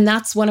 And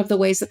that's one of the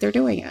ways that they're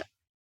doing it.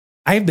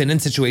 I've been in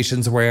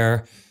situations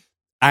where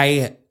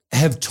I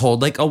have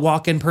told like a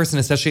walk-in person,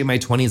 especially in my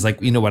 20s, like,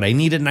 you know what I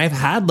needed. And I've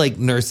had like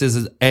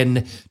nurses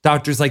and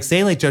doctors like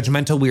say like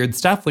judgmental weird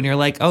stuff when you're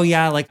like, oh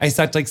yeah, like I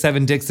sucked like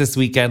 7 dicks this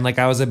weekend. Like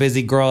I was a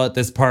busy girl at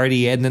this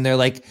party. And then they're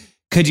like,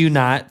 could you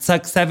not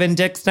suck 7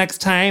 dicks next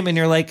time? And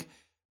you're like,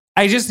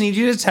 I just need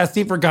you to test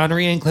me for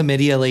gonorrhea and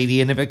chlamydia, lady.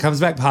 And if it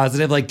comes back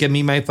positive, like give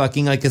me my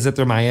fucking like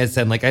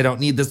azithromycin. Like I don't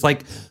need this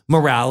like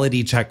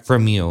morality check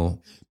from you.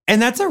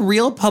 And that's a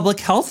real public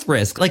health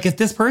risk. Like if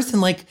this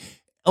person like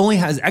only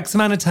has X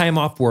amount of time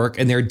off work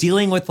and they're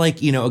dealing with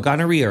like, you know, a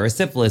gonorrhea or a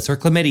syphilis or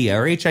chlamydia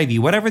or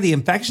HIV, whatever the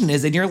infection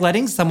is, and you're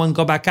letting someone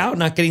go back out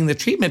not getting the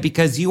treatment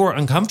because you are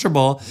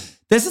uncomfortable,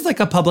 this is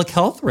like a public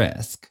health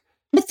risk.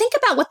 But think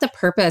about what the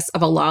purpose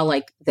of a law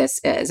like this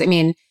is. I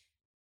mean,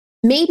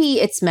 maybe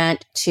it's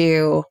meant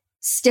to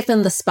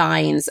stiffen the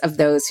spines of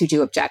those who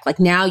do object. Like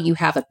now you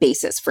have a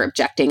basis for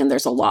objecting and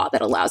there's a law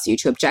that allows you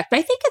to object. But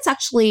I think it's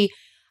actually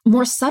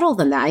more subtle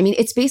than that. I mean,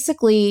 it's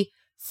basically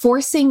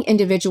forcing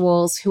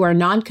individuals who are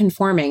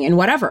non-conforming in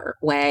whatever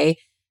way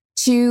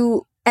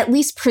to at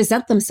least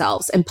present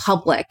themselves in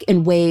public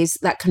in ways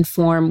that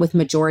conform with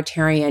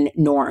majoritarian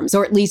norms,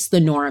 or at least the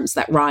norms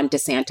that Ron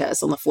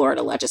DeSantis and the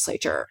Florida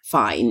legislature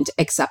find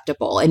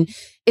acceptable. And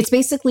it's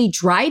basically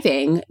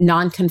driving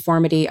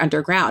nonconformity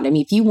underground. I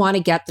mean, if you want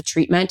to get the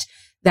treatment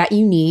that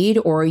you need,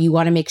 or you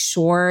want to make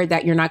sure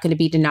that you're not going to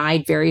be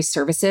denied various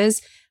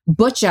services,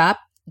 butch up,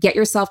 get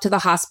yourself to the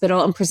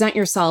hospital, and present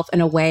yourself in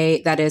a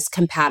way that is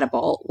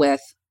compatible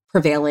with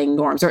prevailing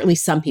norms, or at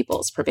least some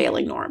people's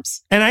prevailing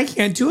norms. And I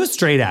can't do a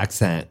straight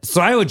accent, so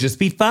I would just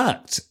be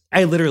fucked.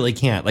 I literally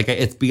can't. Like,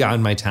 it's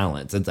beyond my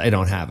talents. I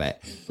don't have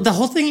it. The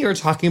whole thing you were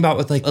talking about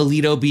with like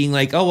Alito being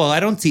like, oh, well, I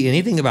don't see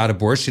anything about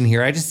abortion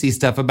here. I just see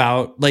stuff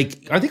about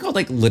like, are they called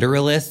like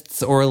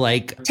literalists or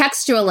like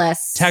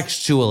textualists?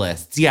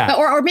 Textualists, yeah.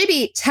 Or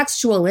maybe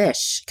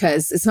textual-ish,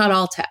 because it's not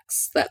all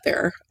text that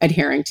they're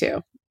adhering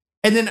to.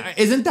 And then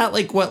isn't that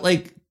like what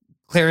like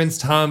Clarence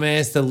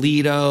Thomas,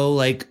 Alito,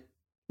 like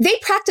they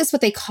practice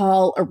what they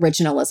call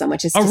originalism,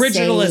 which is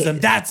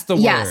originalism. That's the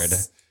word.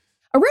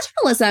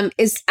 Originalism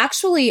is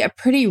actually a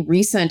pretty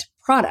recent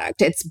product.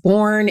 It's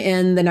born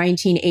in the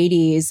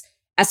 1980s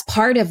as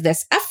part of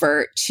this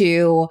effort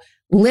to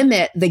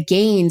limit the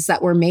gains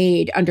that were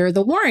made under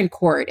the Warren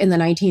Court in the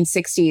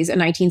 1960s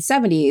and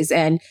 1970s.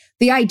 And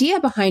the idea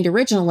behind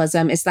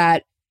originalism is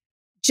that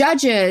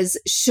judges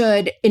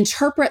should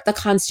interpret the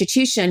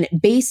Constitution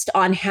based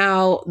on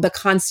how the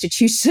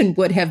Constitution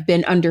would have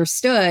been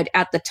understood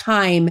at the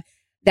time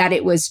that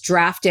it was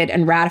drafted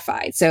and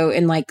ratified. So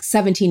in like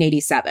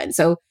 1787.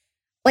 So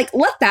like,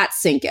 let that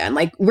sink in.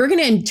 Like, we're going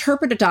to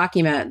interpret a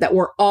document that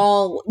we're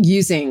all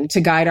using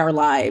to guide our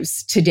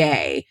lives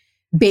today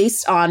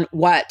based on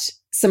what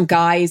some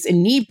guys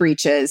in knee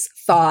breeches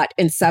thought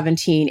in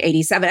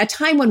 1787, a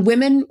time when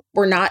women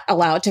were not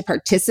allowed to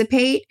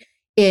participate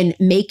in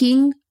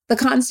making the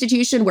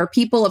Constitution, where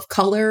people of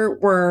color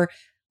were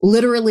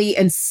literally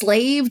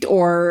enslaved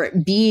or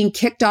being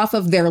kicked off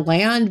of their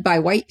land by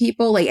white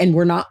people, and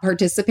were not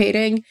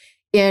participating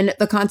in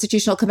the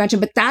Constitutional Convention.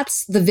 But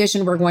that's the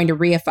vision we're going to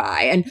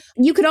reify. And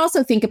you could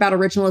also think about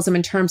originalism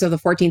in terms of the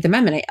 14th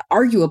Amendment.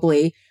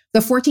 Arguably, the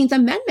 14th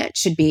Amendment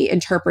should be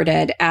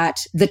interpreted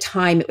at the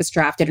time it was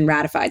drafted and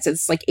ratified. So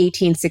it's like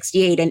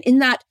 1868. And in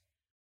that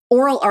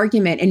oral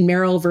argument in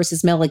Merrill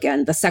versus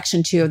Milligan, the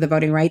Section 2 of the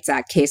Voting Rights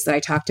Act case that I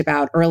talked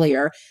about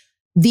earlier,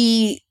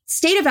 the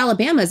state of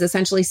Alabama is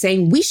essentially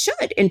saying we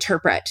should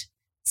interpret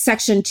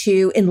Section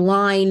 2 in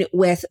line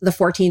with the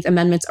 14th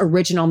Amendment's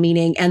original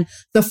meaning. And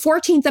the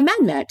 14th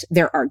Amendment,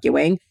 they're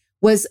arguing,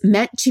 was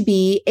meant to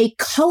be a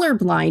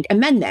colorblind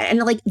amendment. And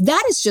like,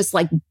 that is just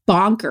like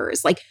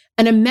bonkers. Like,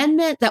 an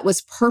amendment that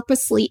was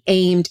purposely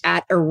aimed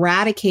at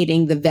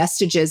eradicating the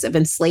vestiges of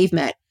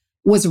enslavement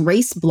was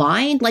race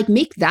blind. Like,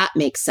 make that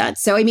make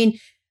sense. So, I mean,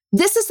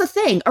 this is the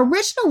thing.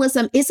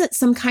 Originalism isn't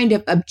some kind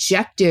of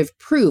objective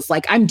proof.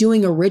 Like, I'm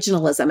doing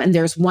originalism and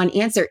there's one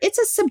answer. It's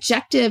as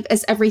subjective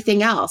as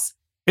everything else.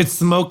 It's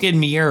smoke and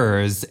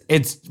mirrors.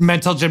 It's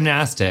mental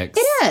gymnastics.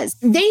 It is.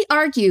 They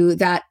argue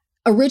that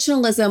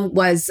originalism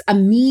was a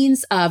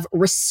means of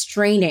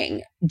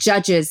restraining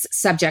judges'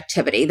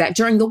 subjectivity, that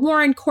during the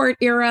Warren Court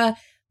era,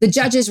 the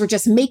judges were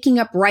just making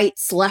up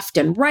rights left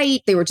and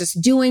right. They were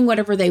just doing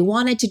whatever they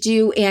wanted to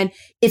do. And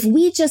if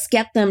we just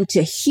get them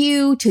to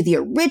hew to the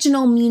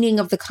original meaning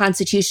of the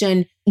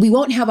Constitution, we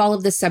won't have all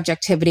of this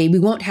subjectivity. We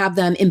won't have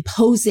them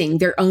imposing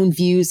their own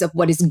views of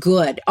what is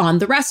good on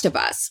the rest of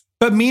us.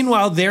 But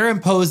meanwhile, they're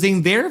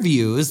imposing their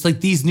views. Like,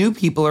 these new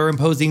people are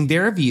imposing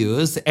their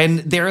views, and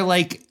they're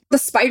like the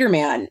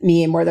Spider-Man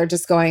meme where they're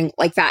just going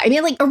like that. I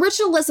mean, like,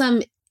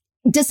 originalism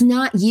does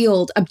not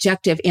yield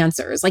objective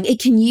answers. Like, it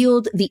can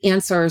yield the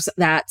answers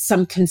that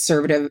some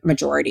conservative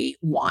majority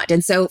want.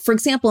 And so, for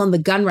example, in the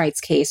gun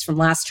rights case from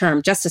last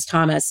term, Justice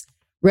Thomas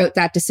wrote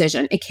that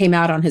decision. It came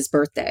out on his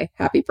birthday.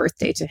 Happy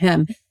birthday to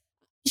him.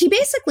 He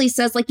basically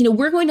says, like,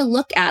 we're going to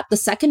look at the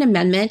Second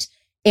Amendment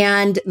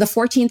and the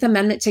 14th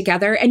Amendment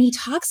together. And he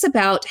talks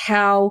about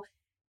how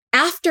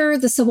after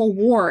the Civil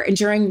War and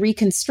during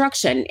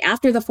Reconstruction,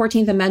 after the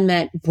 14th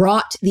Amendment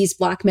brought these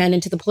Black men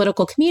into the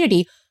political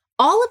community,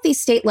 all of these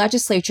state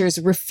legislatures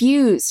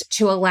refused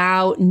to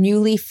allow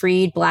newly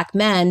freed Black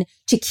men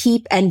to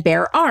keep and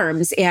bear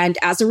arms. And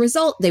as a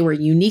result, they were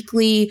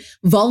uniquely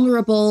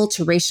vulnerable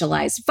to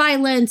racialized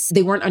violence.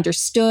 They weren't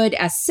understood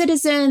as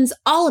citizens,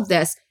 all of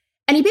this.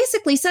 And he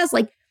basically says,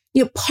 like,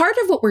 part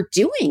of what we're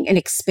doing in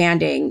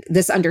expanding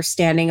this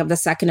understanding of the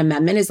Second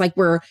Amendment is like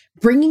we're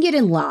bringing it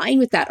in line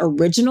with that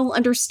original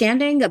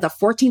understanding that the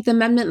 14th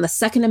Amendment and the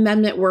Second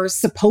Amendment were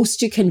supposed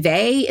to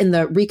convey in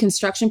the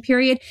Reconstruction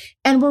period.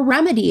 And we're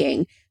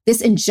remedying this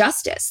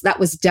injustice that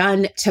was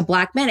done to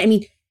Black men. I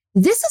mean,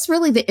 this is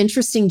really the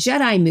interesting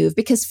Jedi move,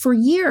 because for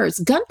years,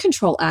 gun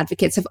control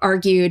advocates have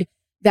argued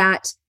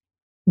that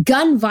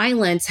gun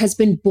violence has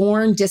been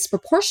borne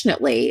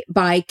disproportionately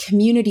by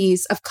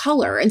communities of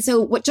color. And so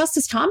what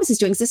Justice Thomas is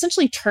doing is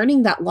essentially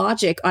turning that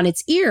logic on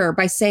its ear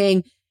by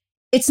saying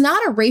it's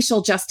not a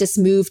racial justice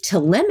move to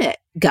limit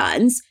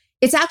guns.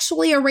 It's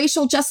actually a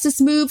racial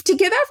justice move to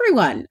give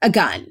everyone a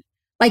gun.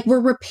 Like, we're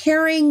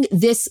repairing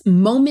this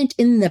moment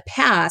in the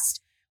past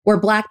where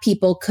Black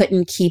people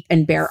couldn't keep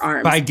and bear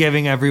arms. By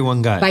giving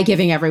everyone guns. By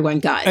giving everyone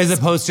guns. As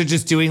opposed to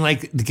just doing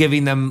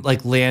giving them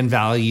land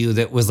value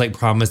that was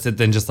promised that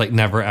then just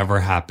never ever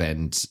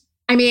happened.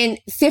 I mean,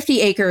 50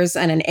 acres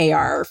and an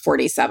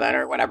AR-47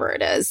 or whatever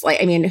it is. Who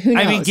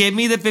knows? I mean, give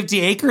me the 50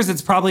 acres.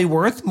 It's probably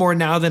worth more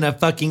now than a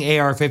fucking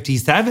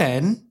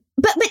AR-57.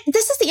 But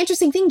this is the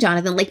interesting thing,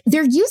 Jonathan.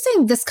 They're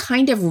using this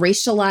kind of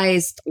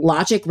racialized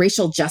logic,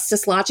 racial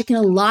justice logic in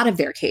a lot of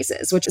their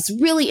cases, which is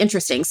really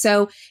interesting.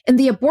 So in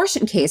the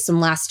abortion case from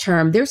last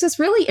term, there's this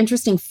really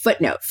interesting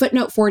footnote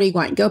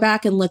 41. Go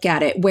back and look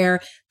at it, where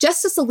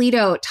Justice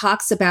Alito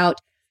talks about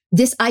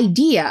this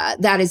idea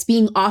that is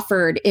being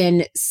offered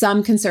in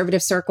some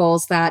conservative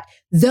circles that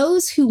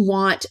those who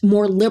want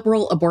more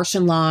liberal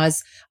abortion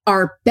laws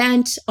are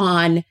bent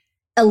on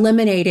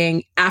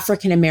eliminating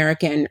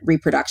African-American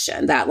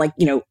reproduction, that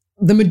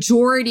the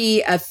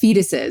majority of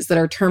fetuses that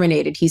are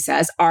terminated, he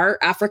says, are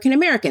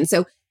African-American.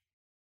 So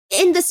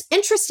in this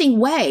interesting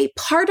way,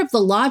 part of the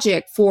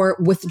logic for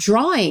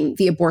withdrawing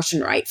the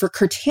abortion right, for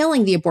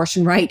curtailing the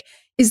abortion right,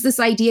 is this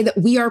idea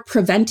that we are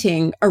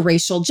preventing a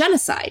racial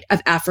genocide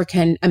of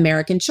African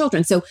American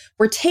children. So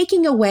we're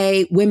taking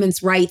away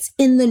women's rights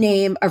in the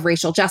name of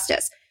racial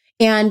justice.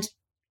 And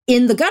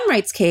in the gun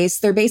rights case,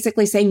 they're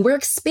basically saying we're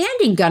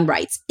expanding gun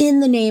rights in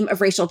the name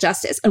of racial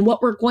justice. And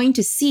what we're going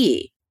to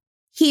see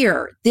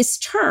here this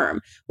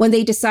term, when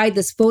they decide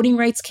this voting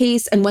rights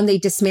case and when they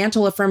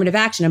dismantle affirmative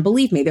action, and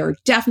believe me, they're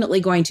definitely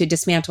going to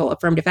dismantle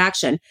affirmative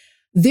action,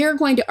 they're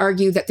going to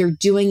argue that they're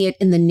doing it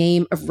in the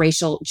name of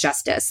racial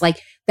justice,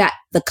 like that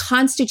the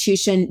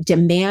Constitution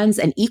demands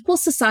an equal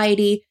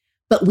society,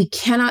 but we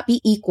cannot be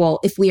equal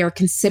if we are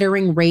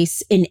considering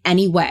race in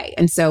any way.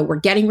 And so we're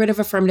getting rid of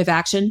affirmative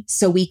action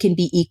so we can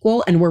be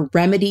equal, and we're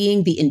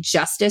remedying the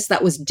injustice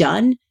that was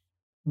done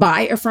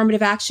by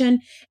affirmative action.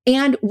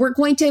 And we're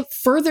going to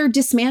further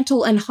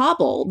dismantle and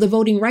hobble the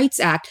Voting Rights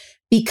Act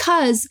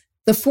because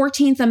the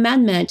 14th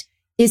Amendment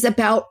is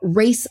about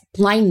race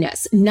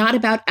blindness, not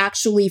about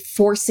actually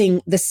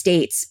forcing the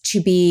states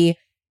to be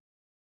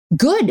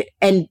good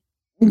and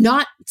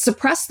not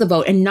suppress the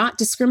vote and not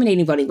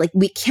discriminating voting. Like,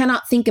 we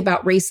cannot think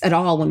about race at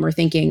all when we're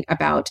thinking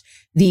about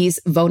these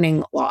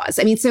voting laws.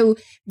 I mean, so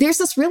there's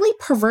this really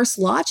perverse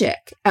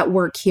logic at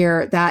work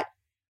here that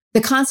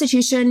the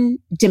Constitution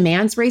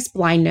demands race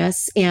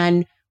blindness,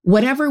 and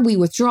whenever we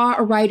withdraw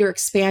a right or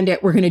expand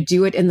it, we're going to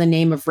do it in the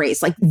name of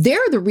race. Like, they're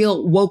the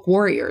real woke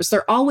warriors.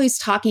 They're always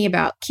talking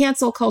about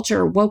cancel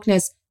culture,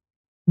 wokeness.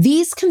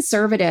 These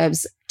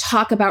conservatives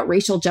talk about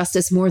racial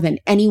justice more than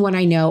anyone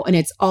I know, and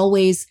it's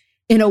always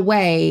in a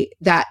way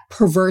that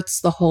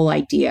perverts the whole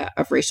idea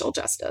of racial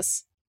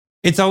justice.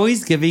 It's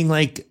always giving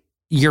like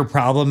your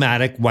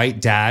problematic white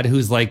dad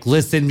who's like,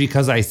 listen,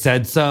 because I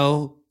said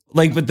so.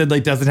 Like, but then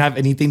like doesn't have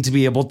anything to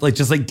be able to like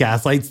just like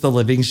gaslights the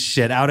living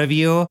shit out of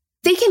you.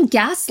 They can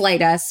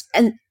gaslight us,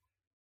 and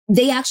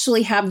they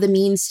actually have the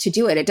means to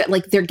do it.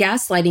 Like, they're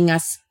gaslighting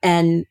us,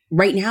 and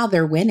right now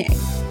they're winning.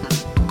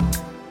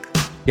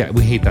 Yeah,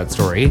 we hate that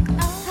story.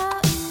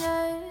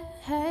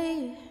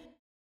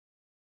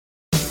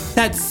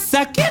 That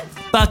second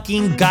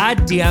fucking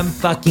goddamn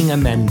fucking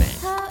amendment.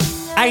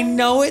 I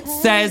know it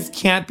says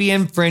can't be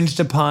infringed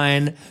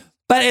upon,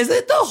 but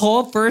isn't the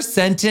whole first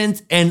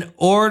sentence in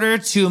order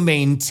to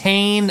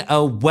maintain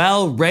a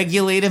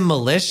well-regulated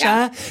militia?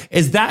 Yeah.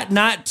 Is that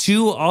not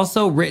too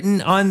also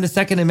written on the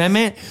Second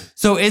Amendment?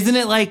 So isn't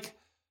it like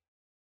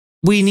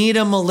we need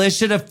a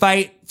militia to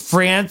fight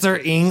France or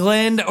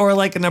England or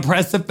like an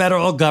oppressive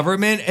federal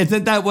government?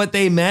 Isn't that what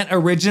they meant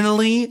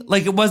originally?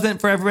 Like, it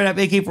wasn't for everyone at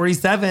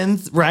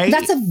AK-47s, right?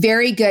 That's a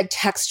very good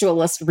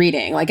textualist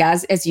reading. Like,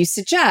 as you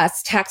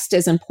suggest, text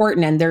is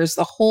important. And there's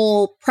the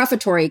whole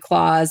prefatory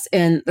clause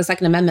in the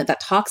Second Amendment that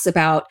talks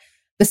about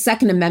the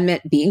Second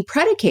Amendment being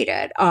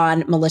predicated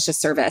on militia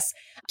service.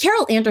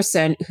 Carol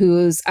Anderson,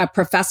 who's a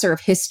professor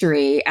of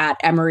history at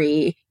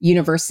Emory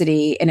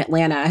University in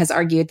Atlanta, has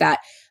argued that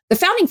the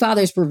founding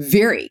fathers were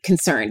very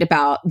concerned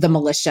about the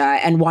militia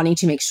and wanting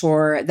to make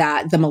sure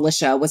that the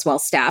militia was well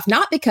staffed,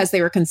 not because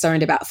they were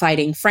concerned about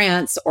fighting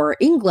France or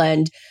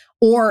England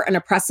or an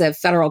oppressive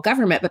federal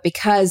government, but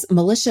because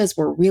militias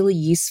were really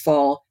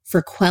useful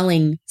for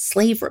quelling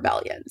slave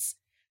rebellions.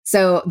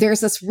 So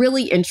there's this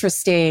really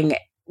interesting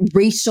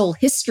racial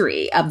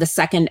history of the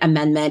Second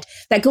Amendment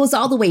that goes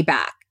all the way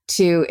back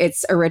to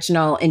its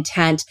original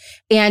intent.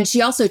 And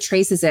she also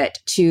traces it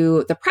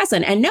to the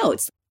present and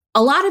notes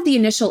a lot of the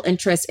initial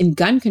interest in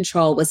gun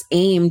control was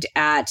aimed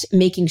at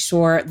making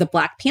sure the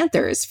Black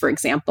Panthers, for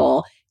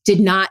example, did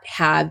not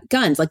have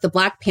guns. Like, the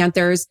Black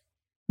Panthers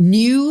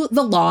knew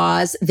the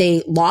laws.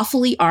 They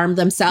lawfully armed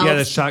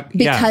themselves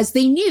because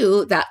they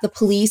knew that the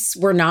police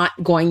were not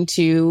going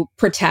to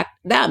protect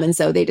them. And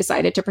so they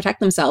decided to protect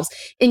themselves.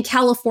 In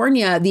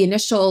California, the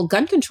initial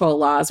gun control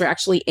laws were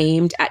actually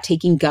aimed at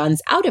taking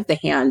guns out of the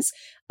hands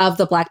of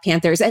the Black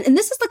Panthers. And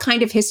this is the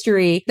kind of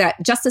history that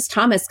Justice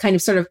Thomas kind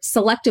of sort of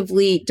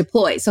selectively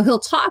deploys. So he'll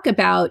talk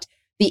about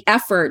the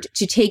effort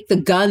to take the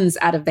guns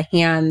out of the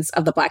hands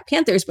of the Black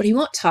Panthers, but he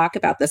won't talk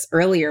about this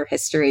earlier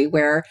history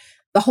where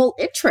the whole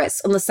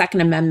interest in the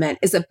Second Amendment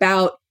is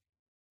about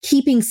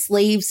keeping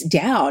slaves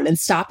down and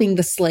stopping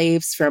the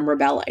slaves from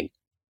rebelling.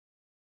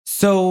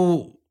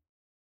 So,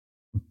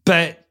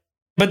 but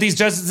these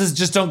justices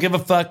just don't give a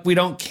fuck. We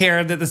don't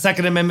care that the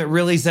Second Amendment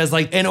really says,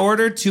 like, in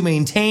order to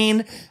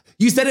maintain.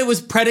 You said it was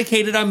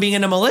predicated on being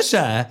in a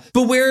militia,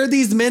 but where are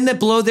these men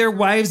that blow their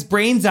wives'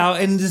 brains out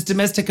in this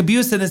domestic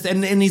abuse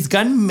and these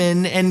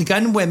gunmen and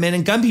gunwomen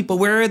and gun people?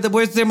 Where's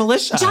their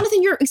militia?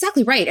 Jonathan, you're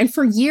exactly right. And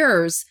for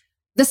years,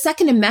 the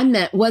Second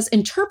Amendment was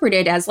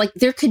interpreted as like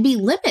there could be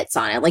limits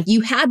on it. Like, you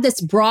had this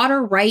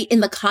broader right in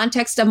the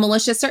context of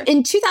militia.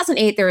 In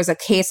 2008, there was a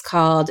case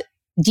called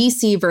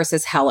DC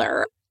versus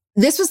Heller.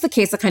 This was the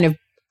case that kind of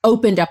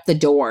opened up the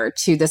door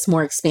to this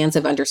more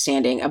expansive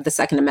understanding of the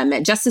Second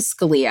Amendment. Justice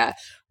Scalia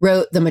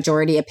wrote the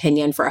majority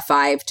opinion for a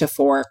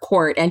 5-4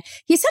 court. And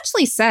he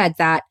essentially said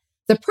that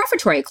the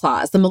prefatory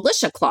clause, the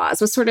militia clause,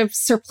 was sort of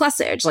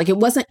surplusage. Like, it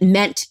wasn't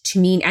meant to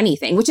mean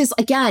anything, which is,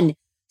 again,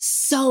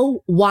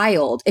 so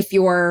wild if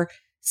you're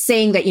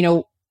saying that,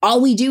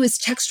 all we do is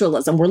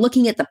textualism. We're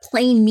looking at the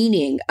plain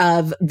meaning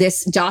of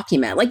this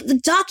document. Like the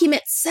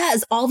document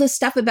says all this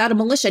stuff about a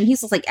militia. And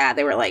he's just like,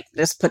 they were like,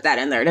 just put that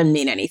in there. It doesn't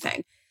mean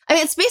anything. I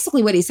mean, it's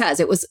basically what he says.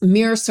 It was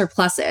mere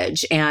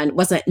surplusage and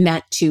wasn't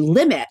meant to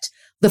limit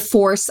the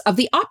force of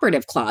the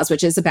operative clause,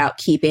 which is about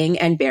keeping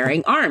and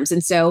bearing arms.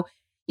 And so,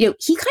 he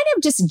kind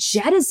of just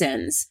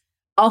jettisons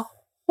a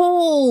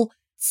whole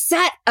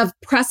set of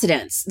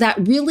precedents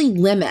that really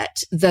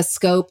limit the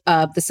scope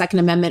of the Second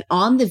Amendment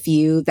on the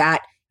view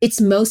that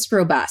it's most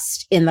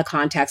robust in the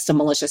context of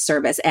militia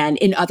service. And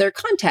in other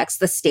contexts,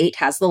 the state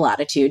has the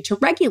latitude to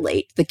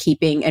regulate the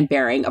keeping and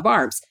bearing of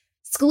arms.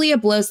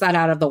 Scalia blows that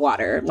out of the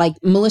water. Like,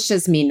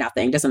 militias mean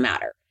nothing, doesn't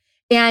matter.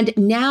 And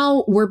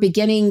now we're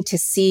beginning to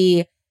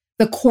see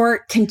the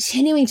court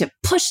continuing to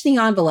push the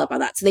envelope on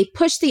that. So they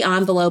pushed the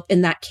envelope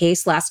in that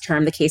case last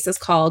term. The case is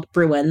called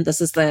Bruen. This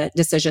is the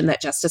decision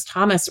that Justice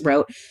Thomas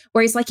wrote,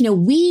 where he's like,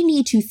 we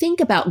need to think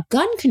about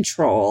gun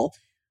control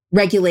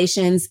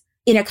regulations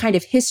in a kind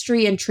of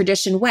history and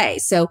tradition way.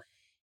 So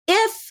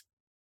if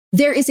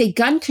there is a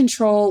gun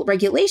control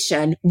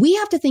regulation, we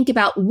have to think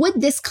about,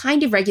 would this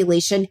kind of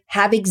regulation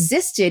have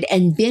existed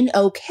and been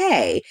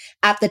okay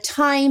at the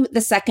time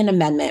the Second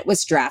Amendment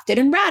was drafted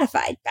and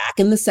ratified back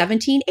in the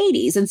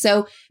 1780s? And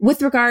so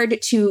with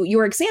regard to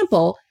your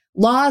example,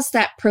 laws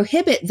that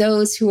prohibit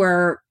those who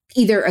are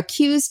either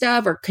accused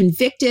of or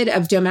convicted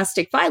of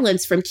domestic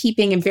violence from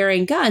keeping and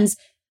bearing guns,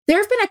 there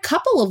have been a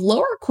couple of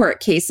lower court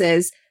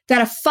cases that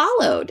have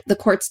followed the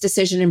court's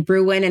decision in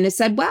Bruen and have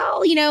said,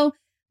 well,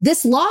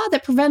 this law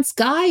that prevents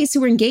guys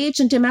who are engaged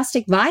in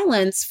domestic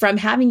violence from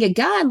having a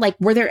gun, like,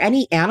 were there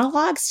any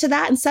analogs to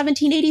that in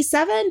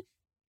 1787?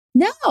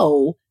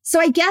 No. So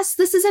I guess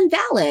this is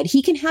invalid.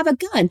 He can have a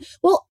gun.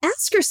 Well,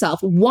 ask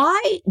yourself,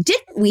 why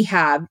didn't we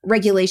have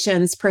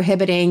regulations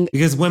prohibiting?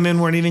 Because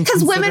women weren't even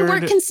considered. Because women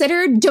weren't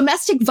considered.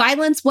 Domestic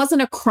violence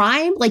wasn't a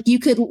crime. Like, you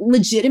could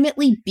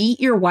legitimately beat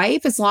your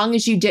wife as long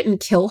as you didn't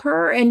kill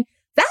her. And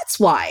that's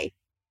why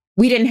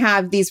we didn't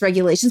have these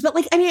regulations. But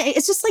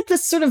it's just like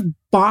this sort of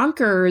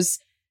bonkers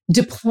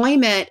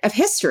deployment of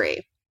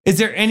history. Is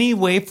there any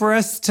way for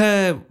us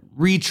to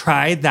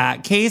retry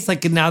that case?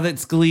 Like, now that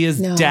Scalia's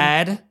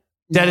dead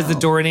as a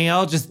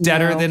doornail, just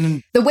deader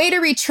than... The way to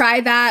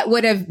retry that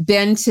would have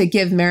been to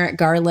give Merrick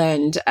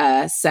Garland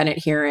a Senate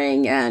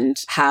hearing and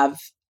have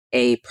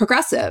a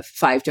progressive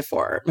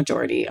 5-4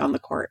 majority on the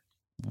court.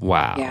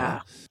 Wow.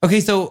 Yeah. Okay,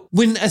 so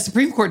when a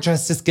Supreme Court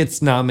justice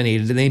gets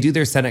nominated and they do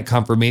their Senate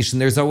confirmation,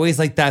 there's always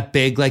like that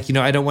big,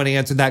 I don't want to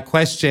answer that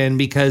question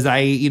because I,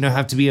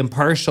 have to be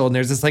impartial. And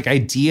there's this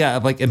idea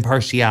of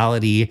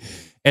impartiality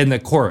in the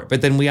court.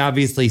 But then we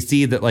obviously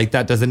see that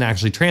that doesn't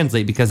actually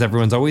translate because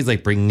everyone's always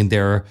bringing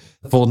their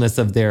fullness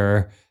of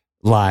their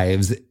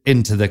lives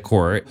into the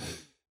court.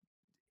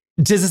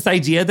 Does this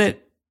idea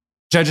that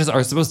judges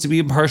are supposed to be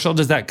impartial,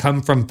 does that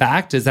come from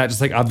fact? Is that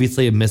just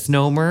obviously a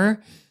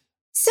misnomer?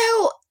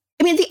 So,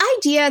 the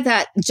idea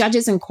that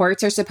judges and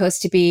courts are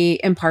supposed to be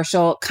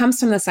impartial comes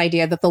from this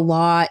idea that the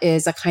law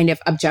is a kind of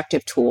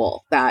objective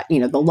tool, that,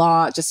 the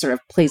law just sort of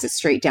plays it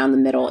straight down the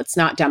middle. It's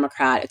not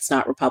Democrat, it's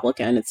not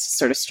Republican, it's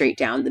sort of straight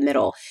down the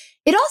middle.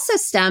 It also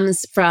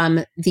stems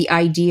from the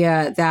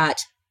idea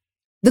that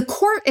the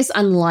court is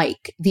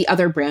unlike the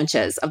other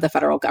branches of the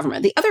federal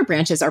government. The other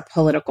branches are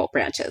political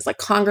branches. Like,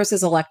 Congress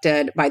is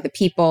elected by the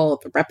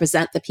people,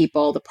 represent the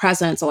people. The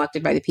president's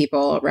elected by the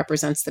people,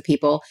 represents the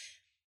people.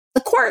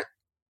 The court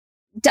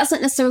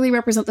doesn't necessarily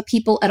represent the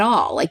people at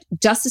all. Like,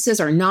 justices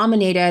are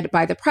nominated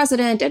by the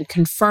president and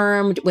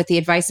confirmed with the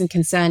advice and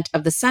consent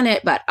of the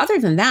Senate. But other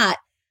than that,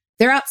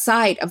 they're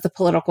outside of the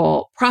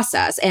political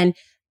process. And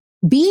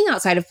being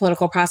outside of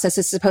political process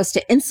is supposed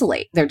to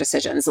insulate their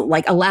decisions,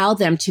 allow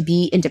them to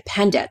be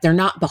independent. They're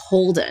not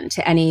beholden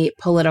to any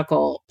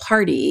political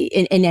party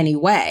in any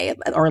way,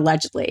 or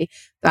allegedly.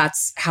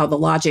 That's how the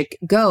logic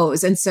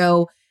goes. And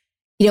so,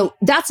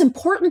 that's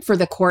important for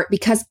the court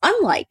because,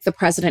 unlike the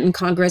president and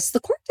Congress, the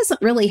court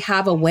doesn't really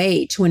have a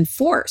way to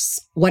enforce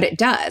what it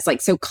does.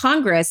 So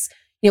Congress,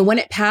 when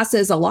it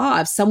passes a law,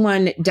 if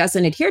someone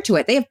doesn't adhere to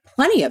it, they have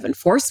plenty of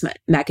enforcement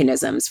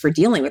mechanisms for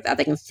dealing with that.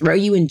 They can throw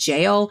you in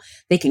jail.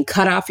 They can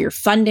cut off your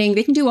funding.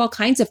 They can do all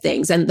kinds of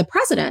things. And the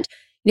president,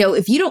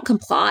 if you don't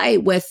comply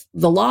with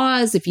the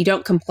laws, if you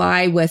don't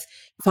comply with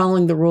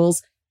following the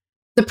rules,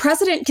 the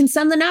president can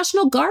send the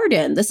National Guard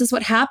in. This is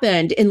what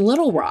happened in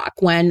Little Rock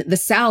when the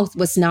South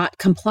was not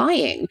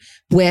complying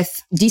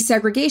with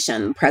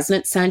desegregation. The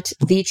president sent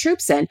the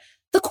troops in.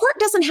 The court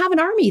doesn't have an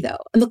army,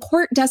 though, and the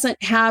court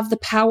doesn't have the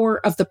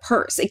power of the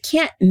purse. It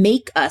can't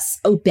make us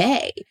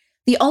obey.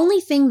 The only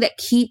thing that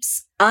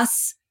keeps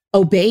us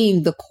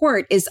obeying the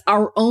court is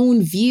our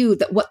own view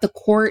that what the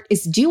court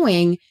is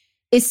doing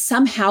is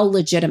somehow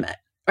legitimate,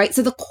 right?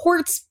 So the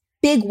court's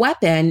big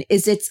weapon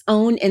is its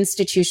own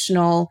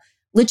institutional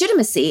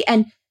legitimacy.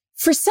 And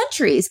for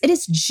centuries, it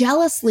has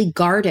jealously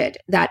guarded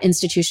that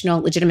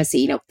institutional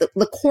legitimacy.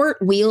 The court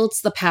wields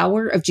the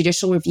power of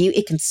judicial review.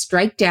 It can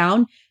strike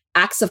down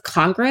acts of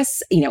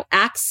Congress,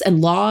 acts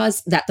and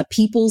laws that the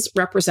people's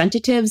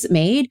representatives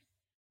made.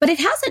 but it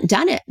hasn't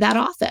done it that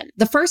often.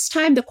 The first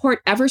time the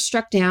court ever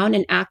struck down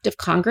an act of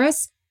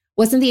Congress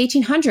was in the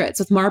 1800s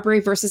with Marbury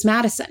versus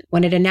Madison,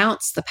 when it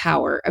announced the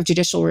power of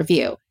judicial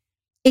review.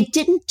 It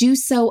didn't do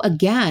so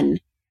again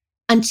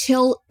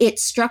until it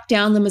struck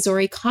down the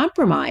Missouri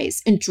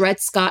Compromise in Dred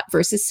Scott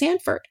versus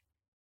Sanford.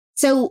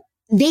 So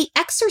they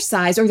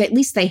exercise, or at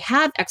least they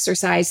have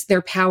exercised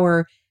their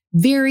power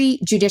very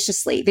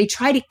judiciously. They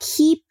try to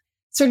keep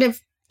sort of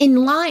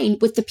in line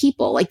with the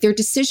people. Like their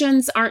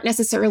decisions aren't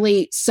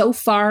necessarily so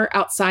far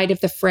outside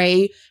of the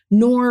fray,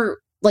 nor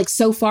like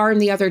so far in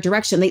the other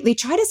direction. They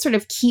try to sort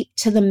of keep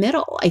to the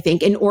middle, I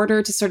think, in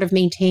order to sort of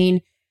maintain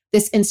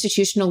this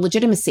institutional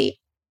legitimacy.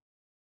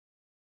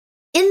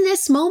 In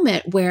this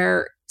moment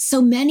where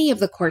so many of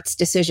the court's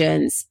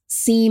decisions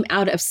seem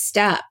out of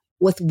step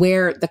with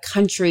where the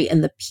country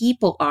and the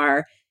people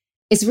are,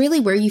 is really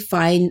where you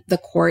find the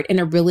court in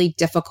a really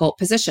difficult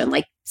position.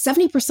 Like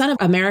 70% of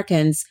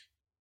Americans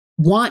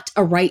want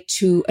a right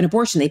to an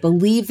abortion. They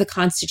believe the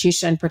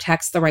Constitution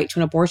protects the right to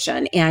an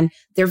abortion, and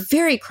they're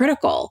very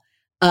critical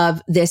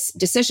of this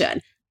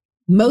decision.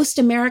 Most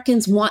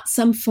Americans want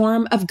some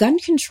form of gun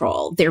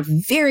control. They're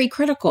very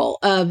critical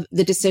of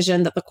the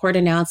decision that the court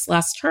announced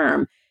last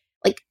term.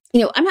 Like,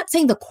 I'm not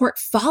saying the court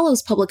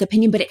follows public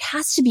opinion, but it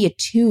has to be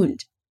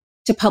attuned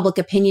to public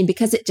opinion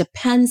because it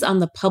depends on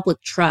the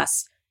public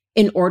trust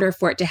in order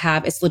for it to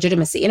have its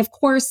legitimacy. And of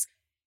course,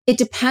 it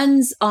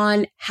depends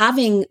on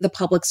having the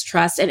public's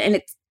trust. And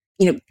it's,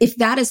 if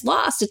that is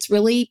lost, it's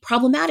really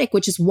problematic,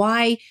 which is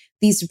why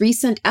these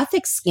recent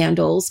ethics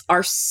scandals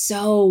are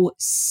so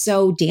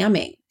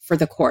damning for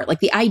the court. Like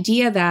the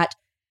idea that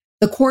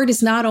the court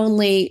is not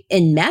only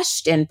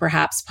enmeshed in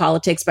perhaps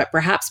politics, but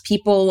perhaps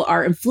people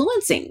are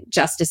influencing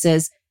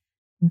justices,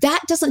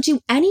 that doesn't do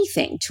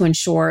anything to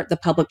ensure the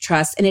public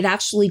trust, and it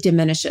actually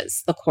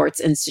diminishes the court's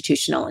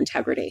institutional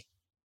integrity.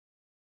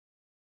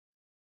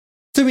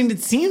 So, it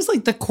seems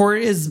like the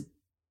court is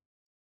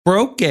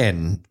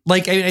broken.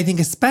 Like, I think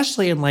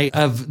especially in light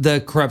of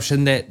the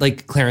corruption that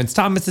like Clarence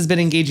Thomas has been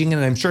engaging in,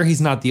 and I'm sure he's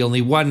not the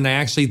only one. And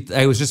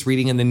I was just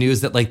reading in the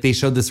news that like they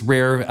showed this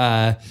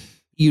rare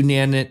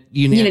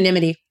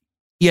unanimity.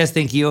 Yes,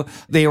 thank you.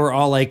 They were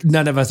all like,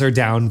 none of us are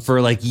down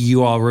for like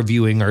you all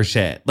reviewing our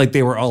shit. Like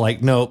they were all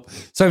like, nope.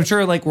 So I'm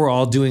sure like we're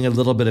all doing a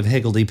little bit of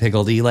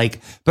higgledy-piggledy, like,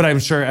 but I'm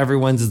sure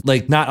everyone's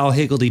like, not all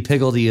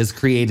higgledy-piggledy is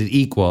created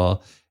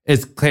equal,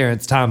 as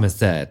Clarence Thomas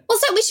said. Well,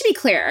 so we should be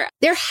clear.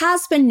 There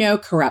has been no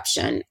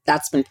corruption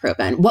that's been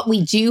proven. What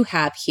we do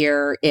have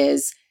here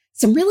is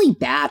some really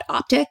bad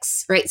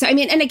optics, right? So,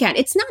 and again,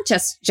 it's not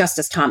just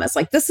Justice Thomas.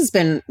 Like this has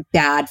been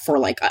bad for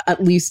like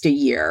at least a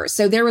year.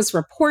 So there was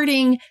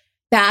reporting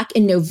back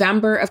in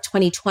November of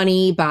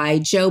 2020 by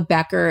Joe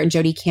Becker and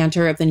Jodi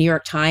Kantor of the New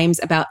York Times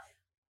about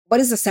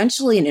what is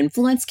essentially an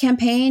influence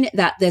campaign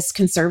that this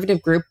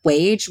conservative group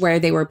waged, where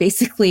they were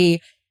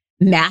basically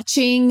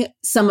matching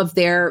some of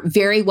their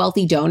very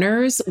wealthy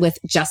donors with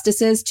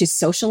justices to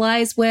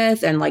socialize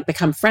with and like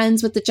become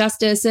friends with the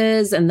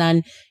justices. And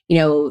then,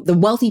 the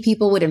wealthy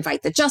people would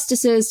invite the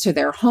justices to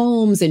their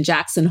homes in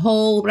Jackson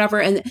Hole, whatever.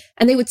 And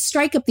they would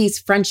strike up these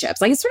friendships.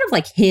 Like it's sort of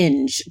like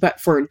Hinge, but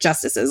for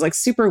justices, like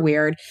super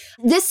weird.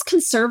 This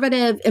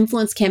conservative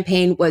influence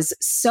campaign was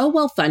so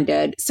well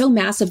funded, so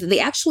massive that they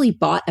actually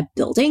bought a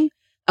building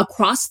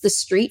across the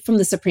street from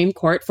the Supreme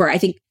Court for, I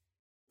think,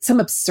 some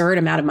absurd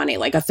amount of money,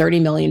 like a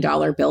 $30 million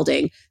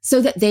building,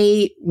 so that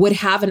they would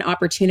have an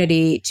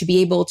opportunity to be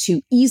able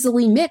to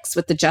easily mix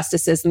with the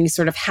justices in these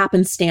sort of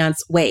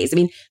happenstance ways.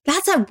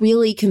 That's a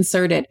really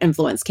concerted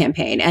influence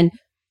campaign. And,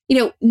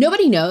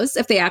 nobody knows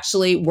if they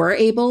actually were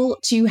able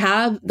to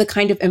have the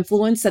kind of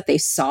influence that they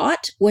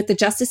sought with the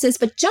justices,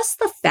 but just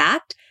the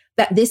fact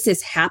that this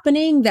is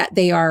happening, that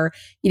they are,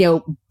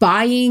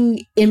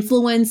 buying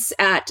influence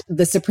at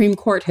the Supreme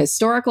Court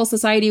Historical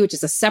Society, which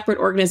is a separate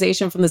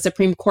organization from the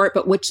Supreme Court,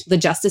 but which the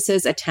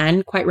justices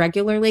attend quite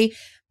regularly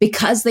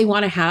because they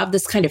want to have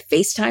this kind of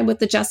FaceTime with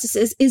the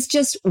justices, is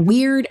just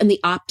weird. And the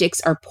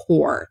optics are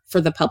poor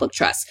for the public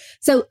trust.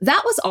 So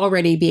that was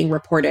already being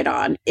reported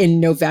on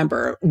in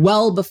November,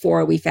 well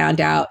before we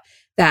found out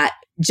that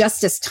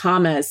Justice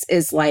Thomas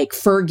is like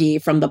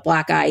Fergie from the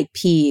Black Eyed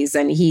Peas,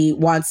 and he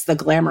wants the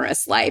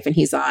glamorous life, and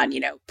he's on,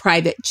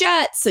 private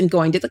jets and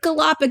going to the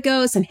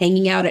Galapagos and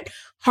hanging out at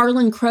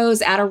Harlan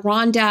Crow's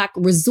Adirondack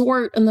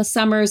Resort in the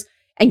summers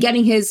and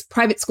getting his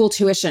private school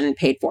tuition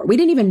paid for. We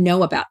didn't even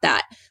know about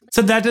that.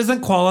 So that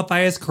doesn't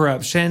qualify as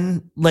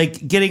corruption?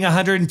 Like getting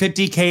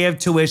 $150K of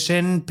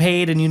tuition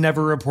paid and you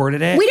never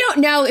reported it? We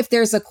don't know if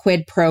there's a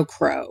quid pro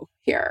quo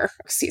here.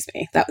 Excuse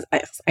me.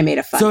 I made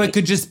a fun. So it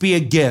could just be a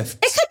gift.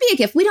 It could be a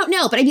gift. We don't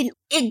know. But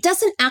it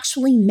doesn't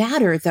actually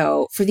matter,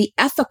 though, for the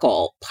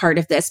ethical part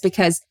of this,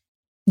 because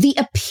the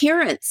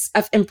appearance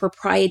of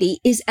impropriety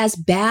is as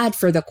bad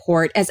for the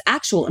court as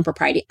actual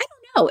impropriety. I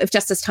don't know if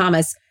Justice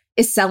Thomas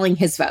is selling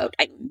his vote.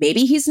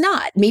 Maybe he's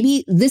not.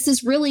 Maybe this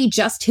is really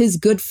just his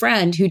good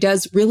friend who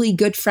does really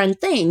good friend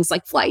things,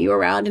 like fly you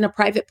around in a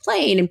private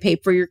plane and pay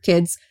for your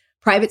kids'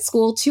 private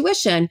school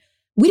tuition.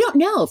 We don't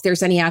know if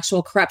there's any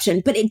actual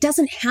corruption, but it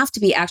doesn't have to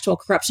be actual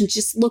corruption.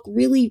 Just look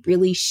really,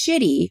 really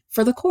shitty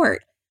for the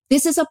court.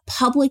 This is a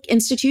public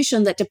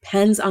institution that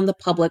depends on the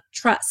public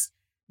trust.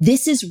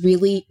 This is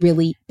really,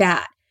 really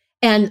bad.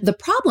 And the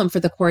problem for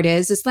the court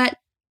is that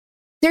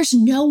there's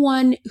no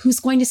one who's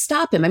going to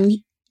stop him. I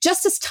mean,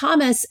 Justice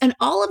Thomas and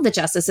all of the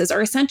justices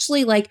are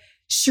essentially like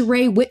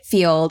Sheree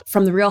Whitfield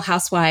from The Real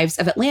Housewives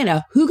of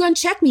Atlanta. Who gonna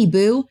check me,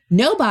 boo?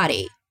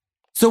 Nobody.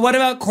 So what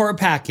about court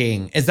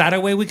packing? Is that a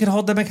way we could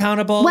hold them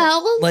accountable?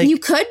 Well, like, you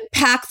could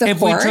pack the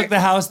court. If we took the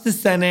House, the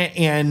Senate,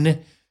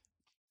 and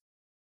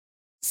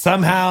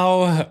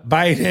somehow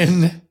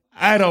Biden,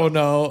 I don't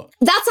know.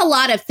 That's a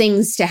lot of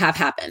things to have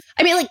happen.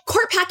 I mean, like,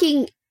 court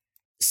packing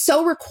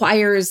so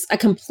requires a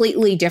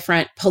completely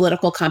different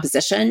political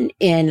composition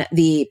in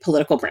the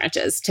political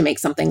branches to make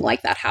something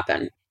like that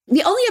happen.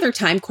 The only other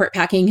time court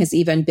packing has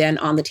even been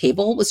on the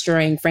table was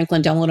during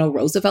Franklin Delano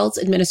Roosevelt's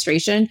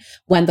administration,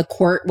 when the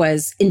court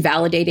was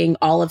invalidating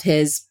all of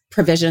his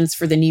provisions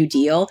for the New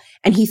Deal,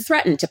 and he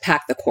threatened to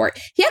pack the court.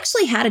 He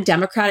actually had a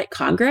Democratic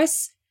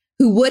Congress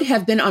who would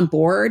have been on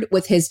board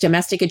with his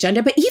domestic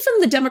agenda, but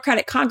even the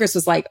Democratic Congress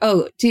was like,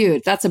 oh,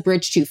 dude, that's a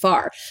bridge too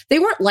far. They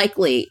weren't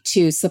likely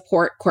to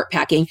support court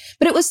packing,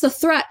 but it was the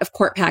threat of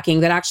court packing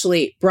that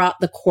actually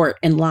brought the court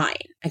in line.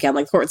 Again,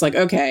 like, the court's like,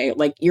 okay,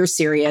 like, you're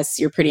serious,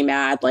 you're pretty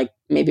mad, like,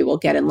 maybe we'll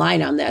get in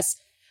line on this.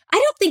 I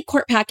don't think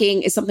court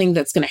packing is something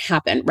that's going to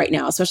happen right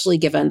now, especially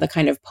given the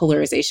kind of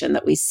polarization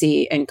that we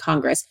see in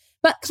Congress.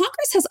 But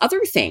Congress has other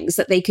things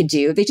that they could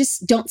do. They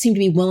just don't seem to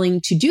be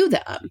willing to do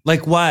them.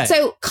 Like what?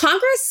 So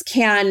Congress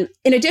can,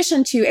 in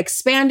addition to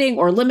expanding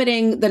or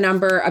limiting the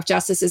number of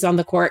justices on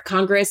the court,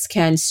 Congress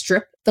can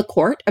strip the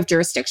court of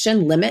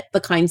jurisdiction, limit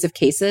the kinds of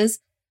cases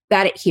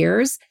that it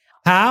hears.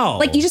 How?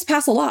 Like, you just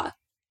pass a law.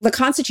 The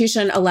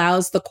Constitution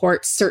allows the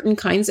court certain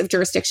kinds of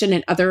jurisdiction,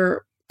 and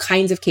other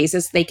kinds of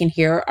cases they can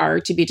hear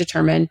are to be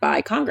determined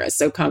by Congress.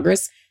 So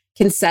Congress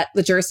can set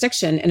the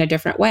jurisdiction in a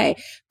different way.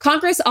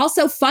 Congress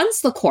also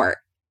funds the court.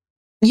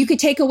 You could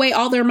take away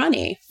all their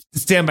money.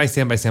 Stand by.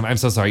 I'm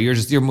so sorry.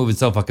 You're moving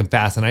so fucking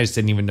fast, and I just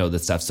didn't even know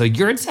this stuff. So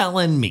you're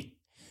telling me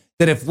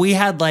that if we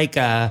had like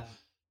a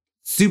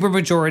super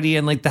majority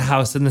in like the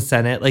House and the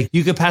Senate, like,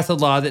 you could pass a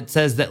law that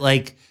says that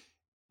like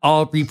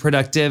all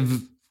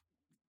reproductive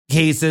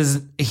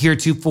cases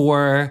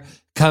heretofore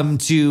come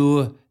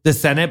to the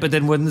Senate, but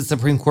then wouldn't the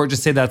Supreme Court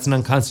just say that's an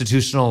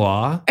unconstitutional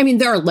law? I mean,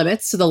 there are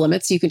limits to the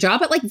limits you can draw,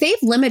 but like,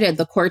 they've limited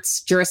the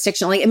court's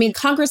jurisdiction. Like, I mean,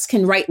 Congress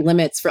can write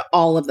limits for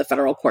all of the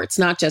federal courts,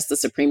 not just the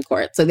Supreme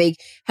Court. So they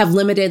have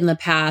limited in the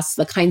past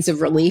the kinds of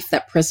relief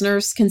that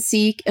prisoners can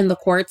seek in the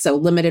court. So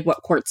limited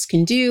what courts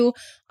can do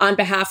on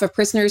behalf of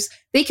prisoners.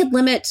 They could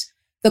limit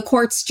the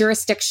court's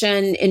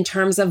jurisdiction in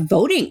terms of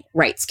voting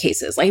rights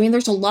cases. Like, I mean,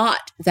 there's a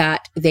lot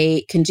that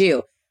they can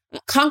do.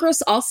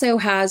 Congress also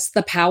has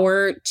the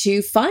power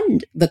to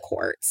fund the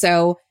court.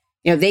 So,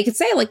 you know, they could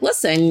say, like,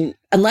 listen,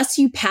 unless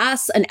you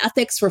pass an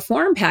ethics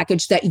reform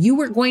package that you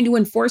were going to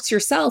enforce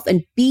yourself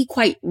and be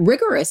quite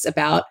rigorous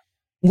about,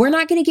 we're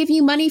not going to give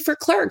you money for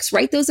clerks.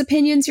 Write those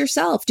opinions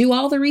yourself. Do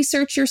all the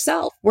research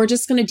yourself. We're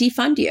just going to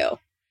defund you.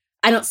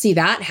 I don't see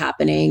that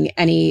happening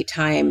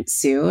anytime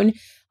soon.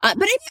 But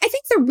I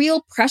think the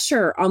real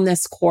pressure on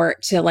this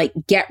court to like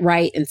get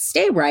right and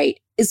stay right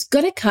is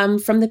going to come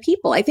from the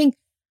people. I think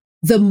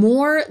the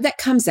more that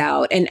comes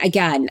out, and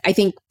again, I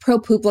think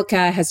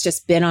ProPublica has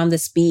just been on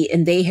this beat,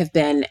 and they have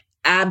been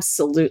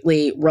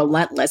absolutely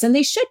relentless, and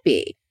they should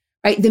be,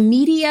 right? The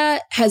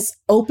media has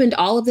opened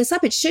all of this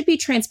up. It should be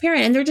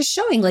transparent. And they're just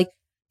showing like,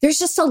 there's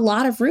just a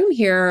lot of room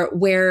here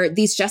where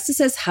these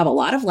justices have a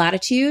lot of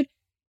latitude.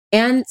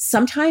 And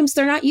sometimes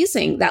they're not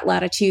using that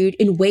latitude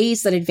in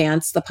ways that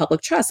advance the public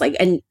trust. Like,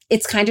 and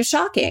it's kind of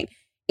shocking.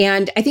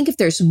 And I think if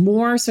there's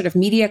more sort of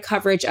media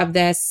coverage of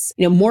this,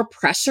 you know, more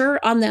pressure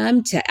on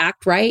them to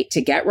act right,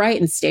 to get right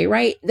and stay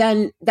right,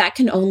 then that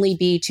can only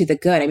be to the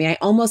good. I mean, I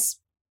almost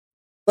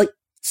like,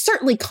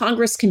 certainly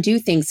Congress can do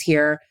things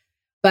here,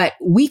 but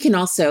we can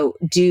also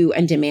do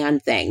and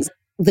demand things.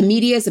 The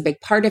media is a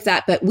big part of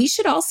that, but we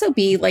should also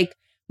be like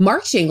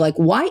marching, like,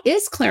 why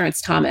is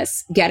Clarence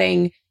Thomas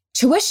getting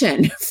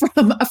tuition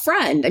from a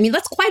friend? I mean,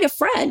 that's quite a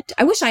friend.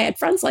 I wish I had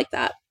friends like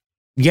that.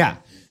 Yeah.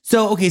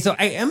 So, okay, so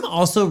I am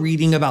also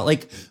reading about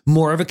like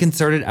more of a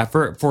concerted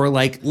effort for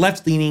like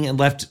left-leaning and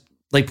left,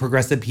 like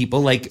progressive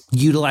people, like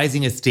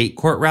utilizing a state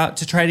court route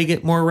to try to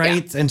get more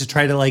rights and to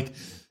try to like,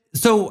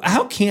 so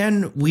how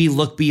can we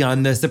look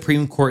beyond the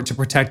Supreme Court to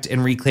protect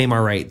and reclaim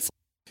our rights?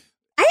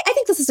 I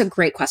think this is a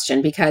great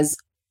question because,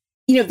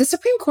 you know, the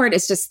Supreme Court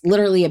is just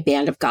literally a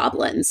band of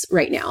goblins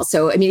right now.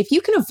 So, I mean, if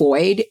you can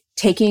avoid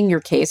taking your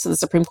case to the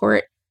Supreme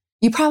Court,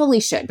 you probably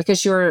should,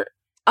 because you're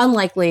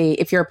unlikely,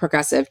 if you're a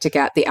progressive, to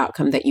get the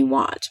outcome that you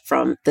want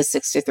from the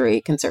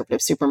 6-3 conservative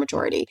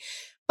supermajority.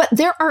 But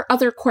there are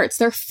other courts.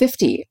 There are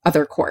 50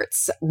 other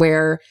courts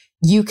where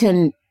you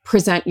can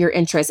present your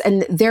interests.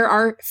 And there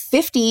are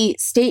 50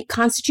 state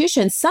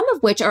constitutions, some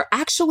of which are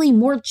actually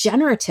more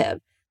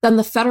generative than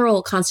the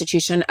federal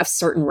constitution of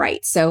certain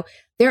rights. So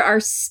There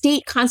are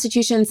state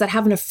constitutions that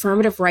have an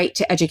affirmative right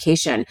to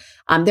education.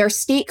 There are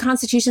state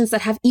constitutions that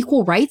have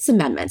equal rights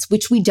amendments,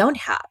 which we don't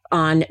have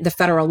on the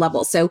federal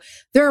level. So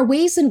there are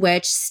ways in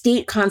which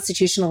state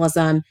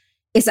constitutionalism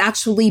is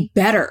actually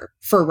better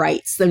for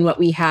rights than what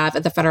we have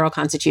at the federal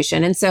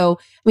constitution. And so,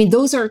 I mean,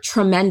 those are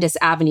tremendous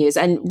avenues.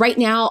 And right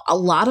now, a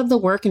lot of the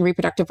work in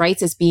reproductive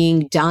rights is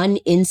being done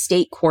in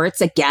state courts,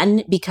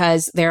 again,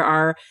 because there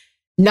are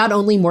not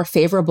only more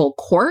favorable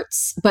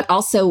courts, but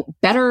also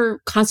better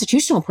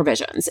constitutional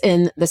provisions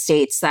in the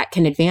states that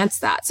can advance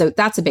that. So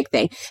that's a big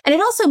thing. And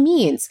it also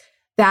means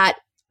that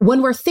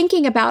when we're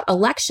thinking about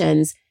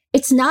elections,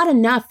 it's not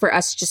enough for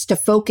us just to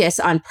focus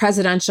on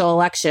presidential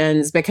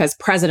elections because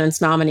presidents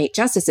nominate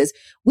justices.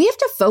 We have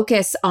to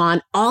focus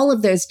on all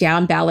of those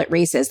down ballot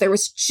races. There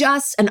was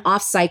just an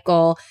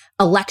off-cycle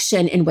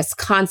election in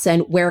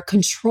Wisconsin where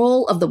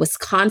control of the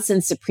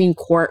Wisconsin Supreme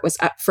Court was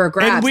up for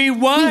grabs. And we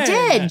won. We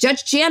did.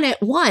 Judge Janet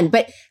won.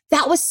 But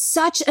that was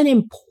such an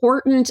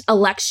important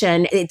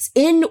election. It's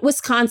in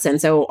Wisconsin,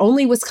 so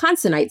only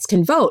Wisconsinites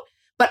can vote.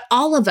 But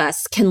all of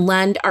us can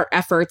lend our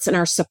efforts and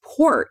our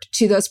support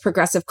to those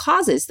progressive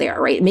causes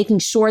there, right? Making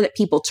sure that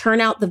people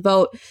turn out the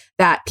vote,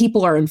 that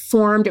people are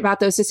informed about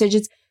those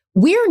decisions.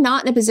 We're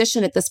not in a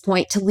position at this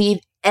point to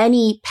leave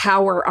any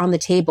power on the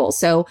table.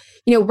 So,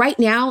 right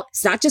now,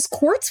 it's not just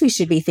courts we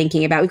should be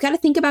thinking about. We've got to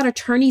think about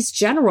attorneys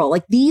general.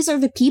 Like, these are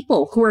the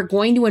people who are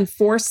going to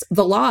enforce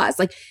the laws.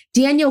 Like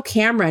Daniel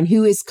Cameron,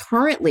 who is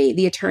currently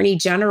the attorney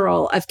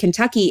general of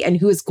Kentucky and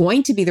who is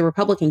going to be the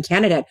Republican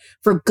candidate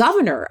for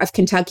governor of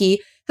Kentucky,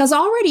 has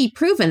already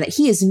proven that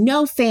he is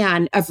no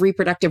fan of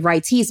reproductive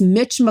rights. He's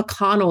Mitch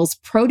McConnell's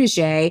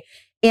protege,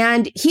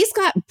 and he's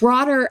got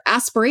broader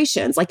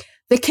aspirations. Like,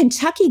 the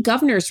Kentucky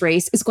governor's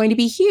race is going to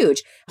be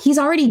huge. He's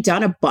already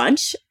done a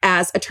bunch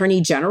as attorney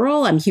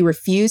general. He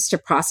refused to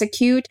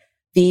prosecute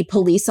the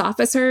police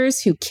officers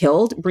who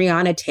killed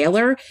Breonna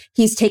Taylor.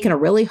 He's taken a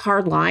really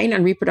hard line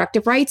on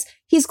reproductive rights.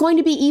 He's going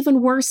to be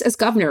even worse as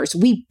governors.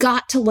 We've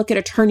got to look at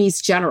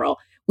attorneys general.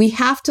 We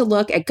have to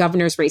look at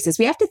governor's races.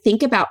 We have to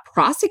think about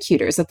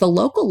prosecutors at the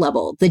local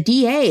level, the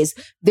DAs.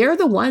 They're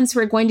the ones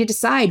who are going to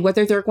decide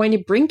whether they're going to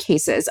bring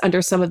cases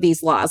under some of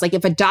these laws. Like,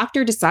 if a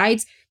doctor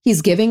decides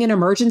he's giving an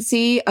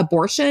emergency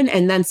abortion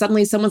and then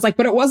suddenly someone's like,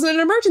 but it wasn't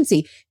an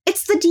emergency,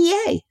 it's the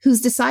DA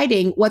who's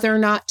deciding whether or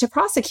not to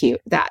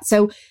prosecute that.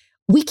 So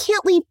we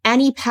can't leave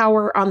any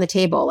power on the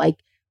table. Like,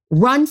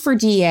 run for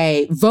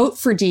DA, vote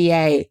for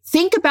DA,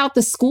 think about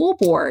the school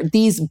board,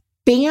 these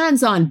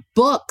bans on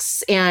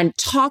books and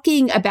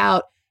talking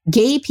about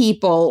gay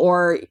people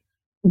or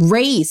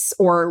race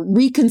or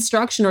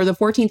Reconstruction or the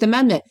 14th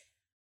Amendment.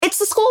 It's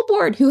the school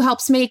board who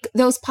helps make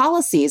those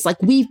policies. Like,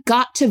 we've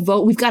got to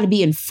vote. We've got to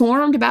be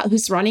informed about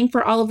who's running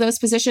for all of those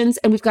positions,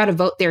 and we've got to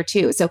vote there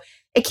too. So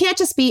it can't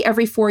just be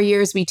every 4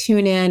 years we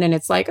tune in and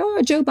it's like,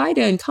 oh, Joe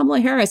Biden, Kamala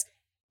Harris.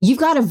 You've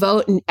got to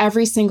vote in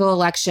every single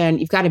election.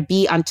 You've got to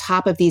be on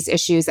top of these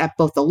issues at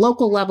both the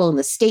local level and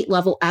the state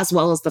level, as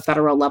well as the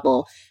federal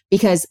level,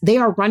 because they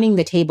are running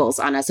the tables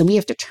on us and we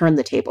have to turn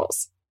the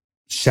tables.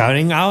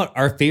 Shouting out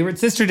our favorite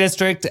sister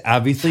district.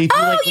 Obviously, if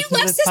you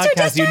love this Sister podcast,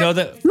 District? you know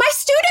that My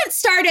students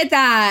started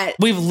that.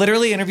 We've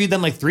literally interviewed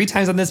them like 3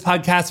 times on this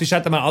podcast. We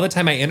shout them out all the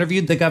time. I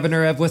interviewed the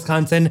governor of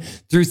Wisconsin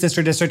through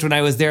Sister District when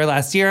I was there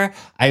last year.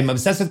 I'm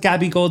obsessed with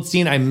Gabby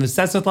Goldstein. I'm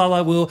obsessed with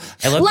Lala Wu.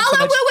 I love Lala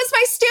Wu was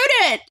my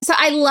student. So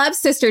I love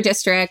Sister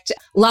District.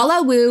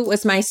 Lala Wu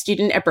was my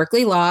student at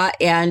Berkeley Law,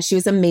 and she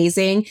was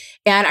amazing.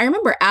 And I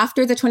remember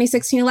after the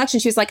 2016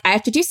 election, she was like, I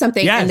have to do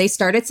something. Yes. And they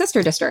started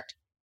Sister District.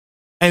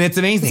 And it's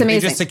amazing. It's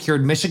amazing. They just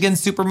secured Michigan's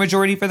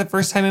supermajority for the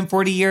first time in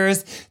 40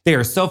 years. They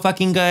are so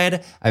fucking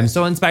good. I'm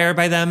so inspired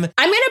by them.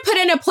 I'm going to put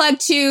in a plug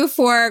too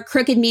for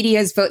Crooked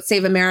Media's Vote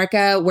Save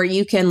America, where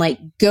you can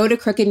go to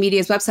Crooked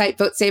Media's website,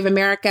 Vote Save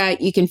America.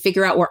 You can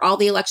figure out where all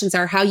the elections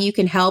are, how you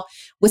can help.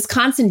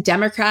 Wisconsin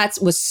Democrats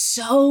was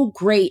so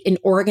great in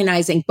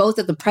organizing both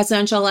of the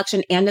presidential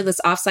election and of this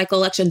off-cycle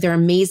election. They're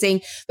amazing.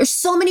 There's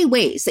so many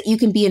ways that you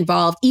can be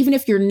involved, even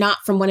if you're not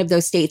from one of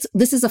those states.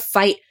 This is a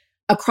fight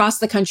across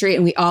the country,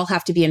 and we all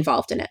have to be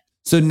involved in it.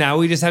 So now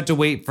we just have to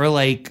wait for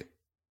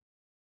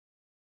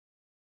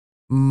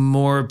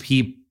more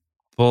people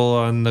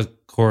on the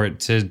court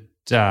to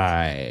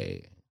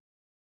die.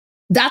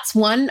 That's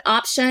one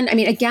option. I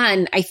mean,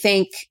 again, I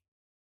think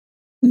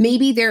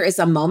maybe there is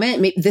a moment,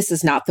 maybe this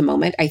is not the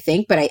moment, I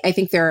think, but I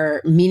think there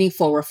are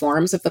meaningful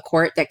reforms of the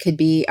court that could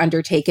be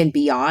undertaken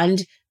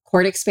beyond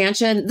court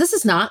expansion. This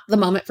is not the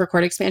moment for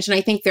court expansion.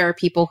 I think there are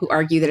people who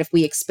argue that if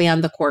we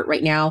expand the court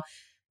right now,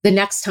 the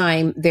next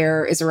time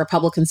there is a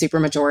Republican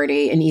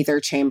supermajority in either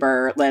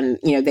chamber, then,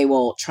 they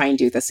will try and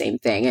do the same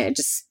thing. It'd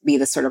just be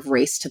the sort of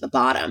race to the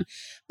bottom.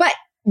 But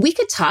we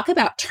could talk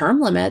about term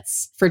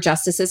limits for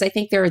justices. I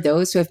think there are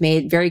those who have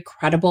made very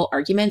credible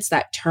arguments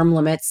that term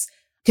limits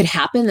could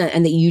happen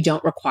and that you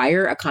don't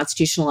require a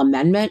constitutional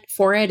amendment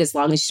for it, as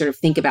long as you sort of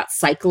think about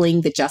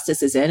cycling the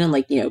justices in. And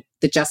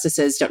the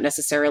justices don't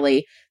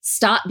necessarily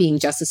stop being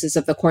justices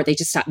of the court. They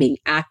just stop being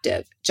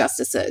active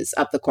justices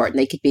of the court. And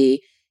they could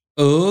be,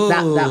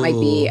 that might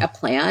be a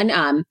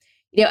plan.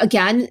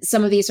 Again,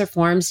 some of these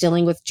reforms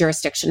dealing with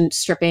jurisdiction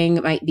stripping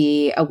might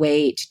be a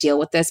way to deal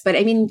with this. But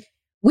I mean,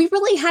 we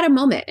really had a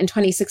moment in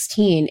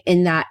 2016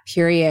 in that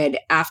period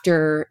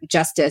after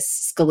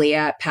Justice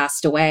Scalia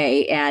passed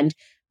away. And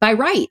by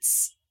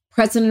rights,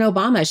 President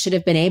Obama should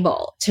have been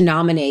able to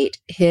nominate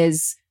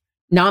his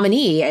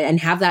nominee and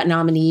have that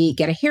nominee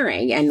get a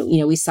hearing. And,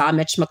 we saw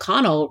Mitch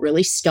McConnell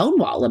really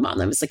stonewall him on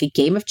them. It's like a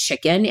game of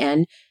chicken,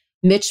 and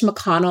Mitch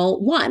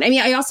McConnell won. I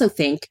mean, I also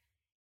think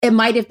it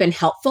might have been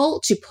helpful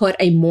to put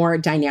a more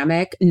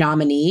dynamic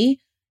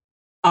nominee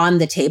on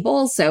the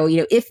table. So,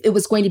 if it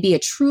was going to be a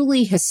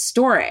truly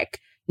historic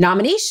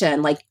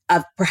nomination, like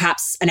of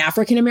perhaps an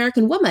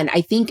African-American woman,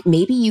 I think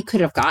maybe you could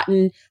have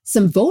gotten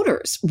some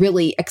voters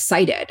really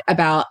excited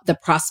about the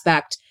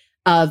prospect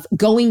of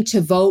going to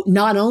vote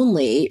not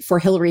only for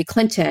Hillary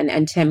Clinton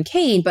and Tim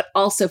Kaine, but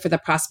also for the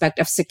prospect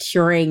of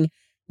securing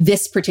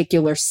this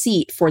particular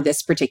seat for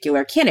this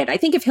particular candidate. I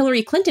think if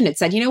Hillary Clinton had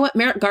said, you know what,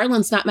 Merrick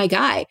Garland's not my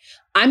guy,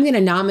 I'm going to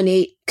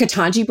nominate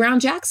Ketanji Brown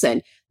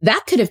Jackson,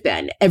 that could have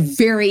been a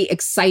very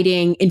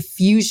exciting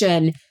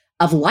infusion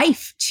of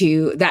life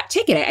to that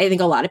ticket. I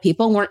think a lot of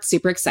people weren't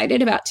super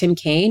excited about Tim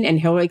Kaine and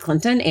Hillary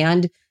Clinton,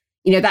 and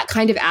that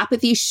kind of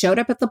apathy showed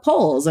up at the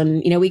polls.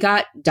 And, we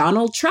got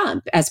Donald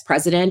Trump as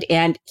president,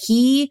 and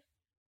he,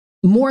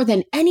 more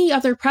than any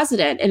other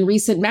president in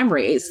recent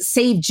memories,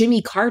 save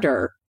Jimmy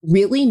Carter,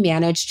 really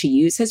managed to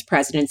use his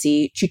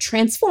presidency to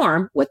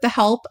transform, with the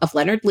help of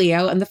Leonard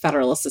Leo and the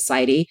Federalist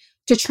Society,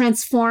 to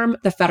transform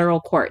the federal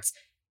courts.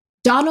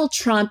 Donald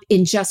Trump,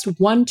 in just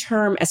one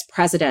term as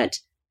president,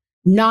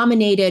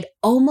 nominated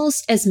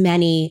almost as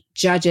many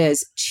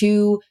judges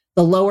to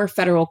the lower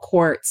federal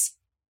courts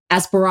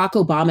as Barack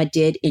Obama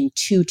did in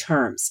 2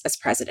 terms as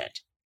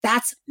president.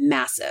 That's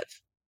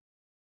massive.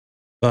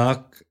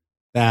 Fuck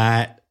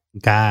that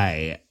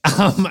guy.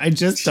 I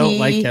just don't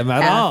like him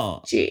at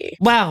all.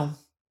 Wow.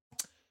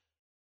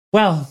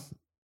 Well,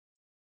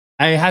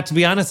 I have to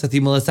be honest with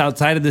you, Melissa,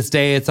 outside of this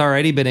day, it's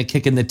already been a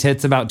kick in the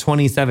tits about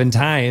 27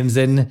 times.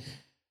 And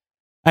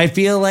I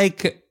feel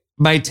like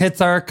my tits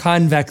are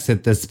convex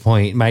at this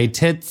point. My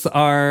tits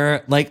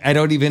are like, I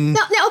don't even...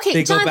 No,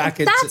 okay,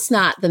 Jonathan, that's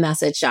not the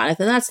message,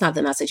 Jonathan. That's not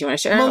the message you want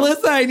to share.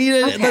 Melissa, I need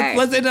it. Okay.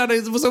 Let's sit down.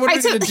 So what are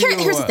we going to do?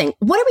 Here's the thing.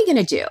 What are we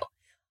going to do?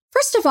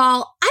 First of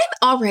all,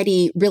 I'm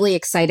already really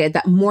excited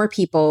that more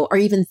people are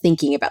even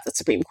thinking about the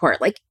Supreme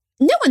Court. Like,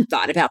 no one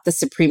thought about the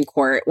Supreme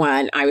Court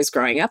when I was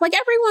growing up. Like,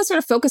 everyone sort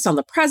of focused on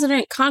the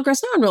president,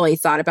 Congress. No one really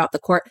thought about the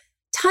court.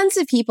 Tons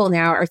of people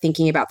now are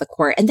thinking about the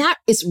court. And that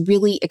is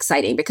really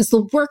exciting because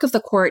the work of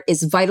the court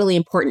is vitally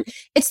important.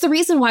 It's the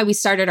reason why we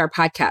started our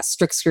podcast,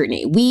 Strict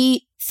Scrutiny.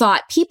 We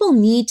thought people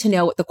need to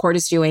know what the court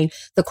is doing.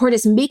 The court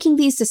is making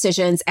these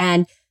decisions,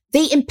 and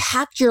they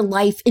impact your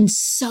life in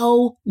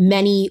so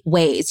many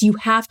ways. You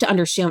have to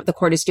understand what the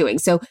court is doing.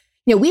 So,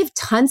 we have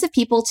tons of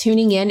people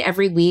tuning in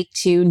every week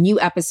to new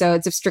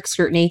episodes of Strict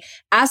Scrutiny.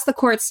 As the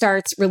court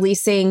starts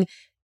releasing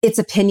its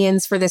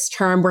opinions for this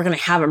term, we're going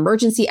to have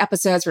emergency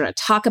episodes. We're going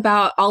to talk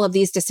about all of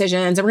these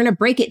decisions, and we're going to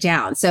break it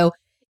down. So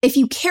if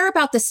you care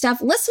about this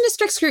stuff, listen to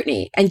Strict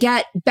Scrutiny and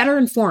get better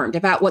informed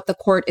about what the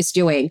court is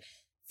doing.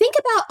 Think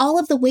about all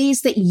of the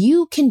ways that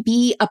you can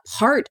be a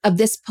part of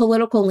this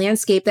political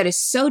landscape that is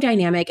so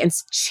dynamic and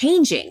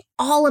changing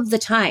all of the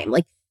time.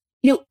 Like,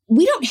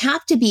 we don't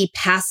have to be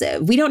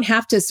passive. We don't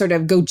have to sort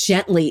of go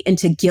gently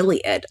into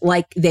Gilead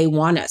like they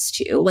want us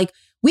to. Like,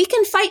 we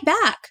can fight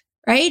back,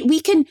 right? We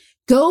can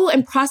go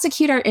and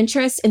prosecute our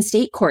interests in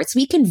state courts.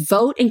 We can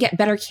vote and get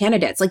better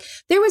candidates. Like,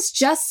 there was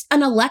just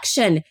an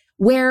election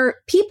where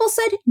people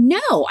said, no,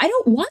 I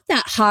don't want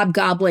that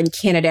hobgoblin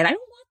candidate. I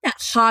don't want that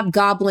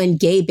hobgoblin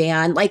gay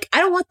ban. Like, I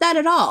don't want that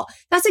at all.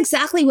 That's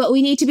exactly what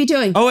we need to be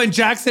doing. Oh, in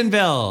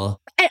Jacksonville.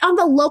 And on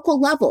the local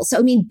level.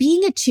 So,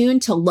 being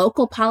attuned to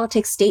local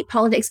politics, state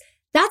politics,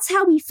 that's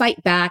how we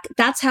fight back.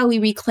 That's how we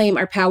reclaim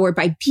our power,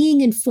 by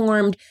being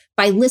informed,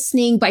 by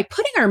listening, by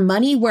putting our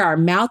money where our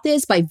mouth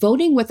is, by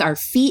voting with our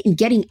feet and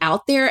getting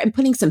out there and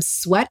putting some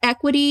sweat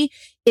equity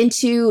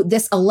into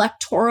this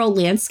electoral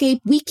landscape.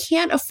 We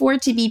can't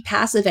afford to be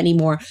passive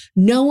anymore.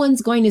 No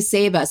one's going to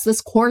save us.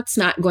 This court's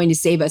not going to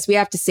save us. We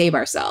have to save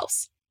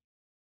ourselves.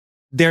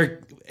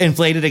 They're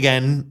inflated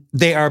again.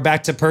 They are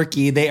back to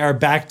perky. They are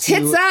back to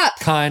tits up.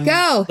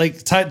 Go.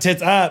 Like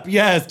tits up.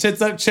 Yes,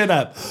 tits up, chin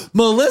up.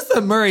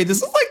 Melissa Murray,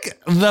 this is like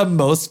the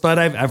most fun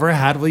I've ever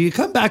had. Will you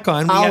come back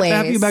on? We Always.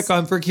 have to have you back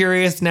on for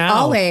Curious Now.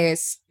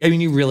 Always.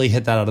 You really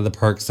hit that out of the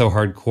park so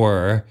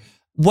hardcore.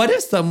 What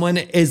if someone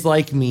is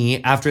like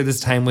me after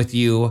this time with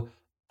you,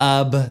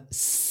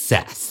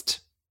 obsessed?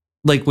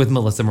 Like with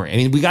Melissa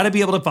Murray. We got to be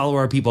able to follow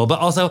our people, but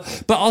also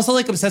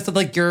like obsessed with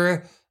like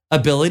your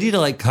ability to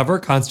like cover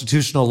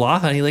constitutional law,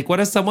 honey. Like, what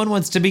if someone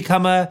wants to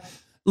become a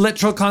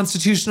literal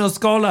constitutional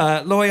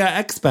scholar, lawyer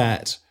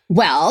expert?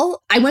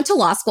 Well, I went to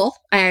law school.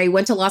 I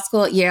went to law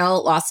school at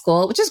Yale Law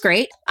School, which is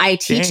great. I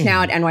teach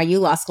now at NYU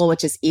Law School,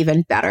 which is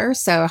even better.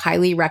 So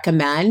highly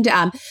recommend.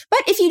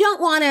 But if you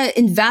don't want to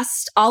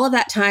invest all of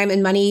that time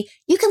and money,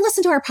 you can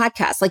listen to our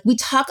podcast. Like, we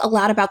talk a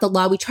lot about the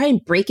law. We try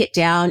and break it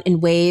down in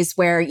ways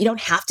where you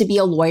don't have to be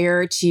a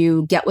lawyer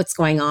to get what's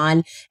going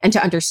on and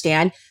to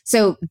understand.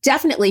 So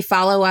definitely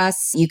follow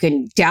us. You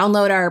can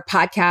download our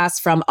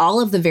podcast from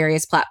all of the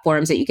various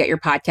platforms that you get your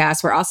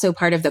podcasts. We're also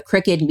part of the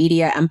Crooked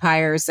Media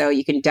empire, so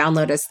you can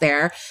download us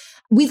there.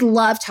 We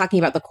love talking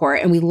about the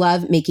court and we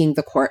love making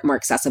the court more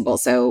accessible.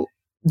 So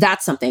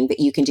that's something that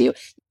you can do.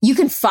 You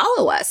can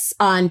follow us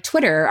on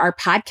Twitter. Our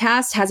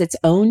podcast has its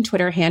own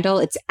Twitter handle.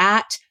 It's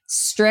at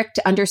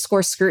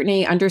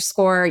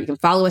strict_scrutiny_. You can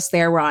follow us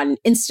there. We're on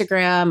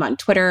Instagram, on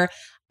Twitter.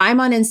 I'm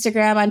on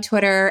Instagram, on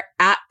Twitter,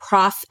 at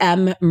Prof.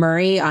 M.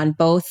 Murray on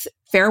both.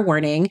 Fair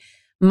warning.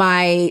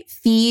 My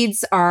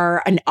feeds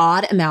are an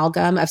odd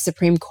amalgam of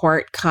Supreme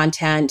Court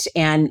content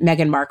and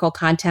Meghan Markle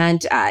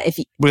content.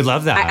 We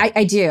love that.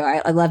 I do.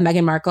 I love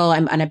Meghan Markle.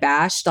 I'm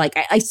unabashed. Like,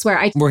 I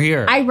swear, we're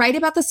here. I write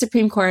about the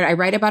Supreme Court. I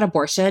write about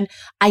abortion.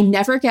 I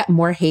never get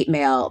more hate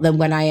mail than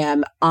when I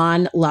am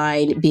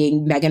online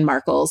being Meghan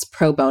Markle's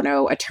pro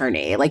bono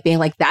attorney, like being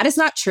like, that is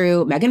not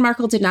true. Meghan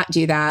Markle did not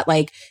do that.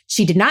 Like,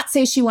 she did not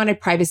say she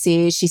wanted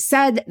privacy. She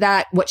said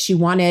that what she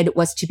wanted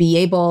was to be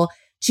able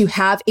to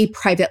have a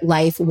private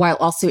life while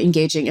also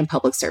engaging in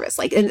public service.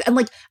 Like, and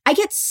like, I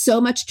get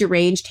so much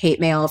deranged hate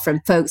mail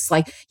from folks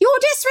like, you're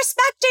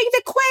disrespecting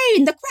the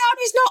Queen. The Crown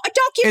is not a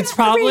documentary. It's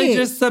probably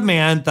just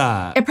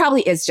Samantha. It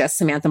probably is just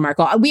Samantha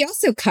Markle. We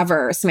also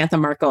cover Samantha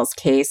Markle's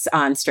case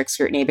on strict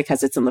scrutiny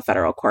because it's in the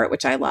federal court,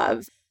 which I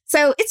love.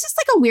 So it's just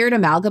like a weird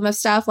amalgam of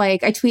stuff.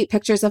 Like, I tweet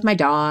pictures of my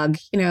dog,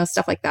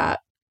 stuff like that.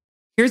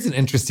 Here's an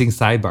interesting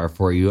sidebar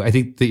for you. I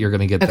think that you're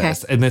going to get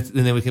this, and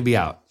then we can be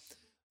out.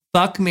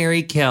 Fuck,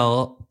 marry,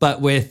 kill,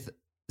 but with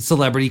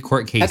celebrity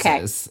court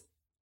cases.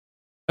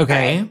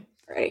 Okay.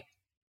 Right.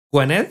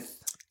 Gwyneth.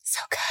 So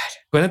good.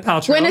 Gwyneth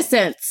Paltrow.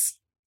 Gwynessence.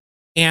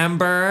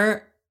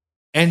 Amber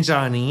and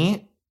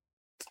Johnny.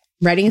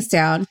 Writing us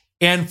down.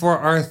 And for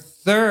our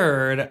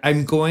third,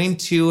 I'm going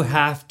to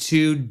have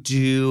to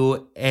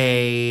do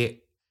E.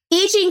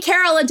 Jean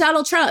Carroll and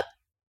Donald Trump.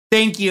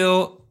 Thank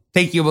you.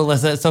 Thank you,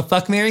 Melissa. So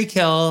fuck, marry,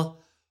 kill.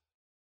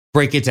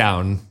 Break it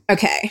down.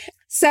 Okay.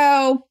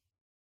 So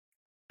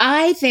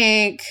I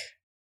think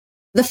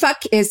the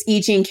fuck is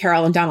Jean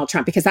Carroll and Donald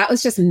Trump, because that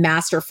was just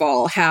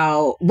masterful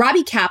how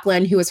Robbie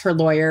Kaplan, who was her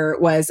lawyer,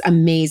 was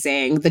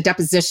amazing. The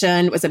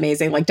deposition was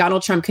amazing. Like,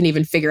 Donald Trump couldn't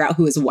even figure out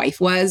who his wife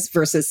was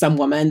versus some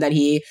woman that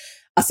he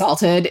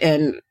assaulted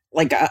in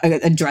like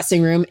a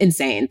dressing room.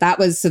 Insane. That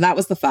was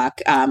the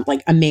fuck.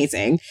 Like,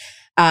 amazing.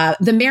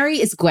 The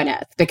marry is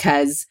Gwyneth,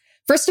 because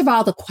first of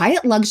all, the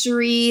quiet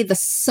luxury, the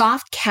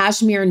soft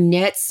cashmere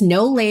knits,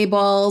 no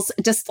labels,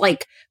 just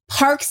like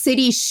Park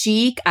City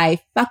chic. I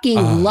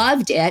fucking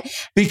loved it.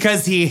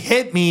 Because he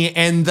hit me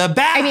in the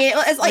back. I mean,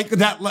 it's like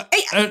that.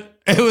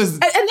 It was.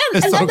 And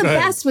then the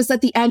best was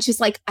at the end, she's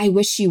like, I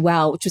wish you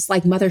well, which was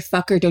like,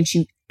 motherfucker, don't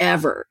you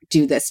ever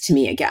do this to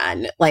me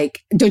again.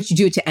 Like, don't you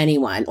do it to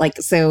anyone. Like,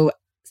 so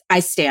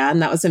I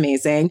stand. That was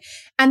amazing.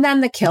 And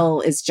then the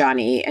kill is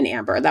Johnny and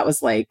Amber. That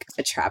was like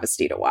a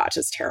travesty to watch.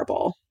 It's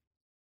terrible.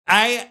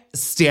 I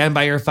stand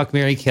by your fuck,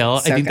 marry, kill.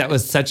 So I think good. that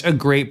was such a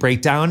great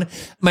breakdown.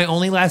 My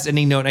only last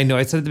ending note, I know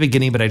I said at the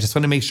beginning, but I just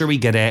want to make sure we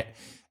get it.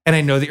 And I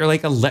know that you're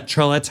like a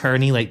literal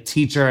attorney, like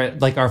teacher at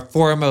like our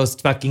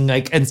foremost fucking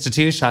like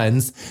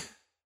institutions.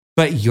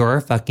 But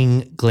your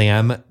fucking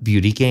glam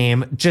beauty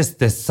game, just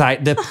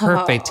the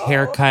perfect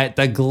haircut,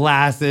 the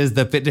glasses,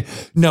 the fit.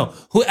 No,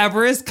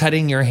 whoever is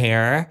cutting your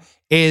hair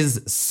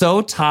is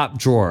so top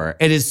drawer.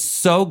 It is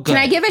so good.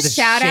 Can I give a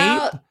shout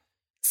out?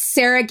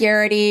 Sarah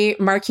Garrity,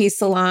 Marquis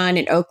Salon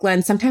in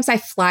Oakland. Sometimes I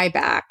fly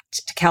back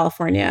to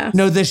California.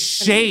 No, the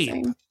shape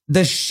She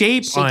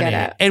on did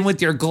it. And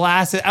with your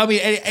glasses. I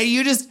mean, and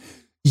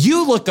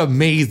you look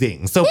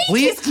amazing. So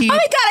please keep. Oh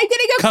my God, I'm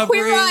getting a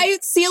covering. Queer Eye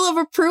seal of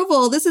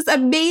approval. This is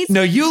amazing.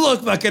 No, you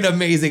look fucking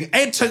amazing.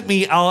 It took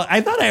me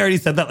I thought I already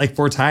said that like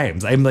 4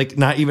 times. I'm like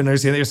not even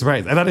understanding that you're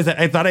surprised.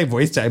 I thought I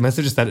voiced it. I must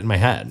have just said it in my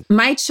head.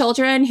 My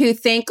children who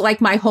think like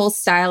my whole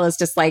style is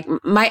just like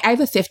I have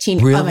a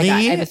 15. Really? Oh my God,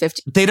 I have a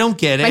 15. They don't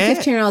get it. My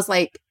 15-year-old is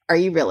like, are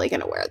you really going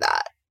to wear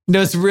that?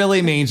 No, it's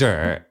really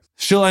major.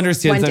 She'll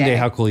understand One someday day.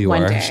 how cool you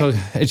One are. day.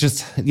 It's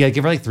just,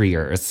 give her like 3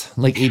 years.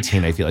 Like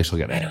 18, I feel like she'll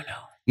get it. I don't know.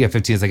 Yeah,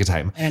 15 is like a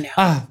time. I don't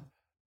know.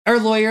 Are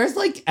lawyers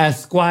like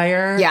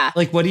Esquire? Yeah.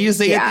 Like, what do you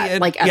say at the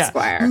end? Like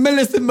Esquire.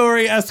 Melissa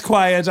Murray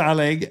Esquire,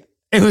 darling.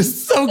 It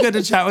was so good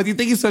to chat with you.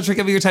 Thank you so much for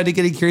giving your time to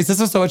Getting Curious. This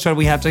was so much fun.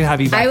 We have to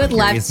have you back. I would on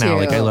love Curious to. Now.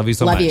 Like, I love you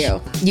so much. Love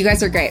you. You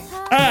guys are great.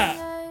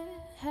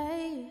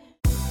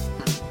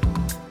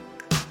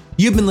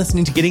 You've been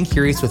listening to Getting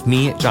Curious with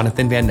me,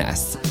 Jonathan Van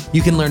Ness.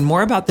 You can learn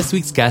more about this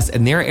week's guests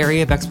and their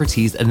area of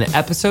expertise in the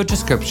episode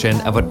description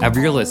of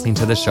whatever you're listening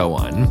to the show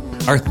on.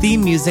 Our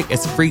theme music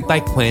is Freak by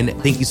Quinn.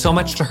 Thank you so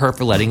much to her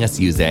for letting us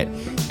use it.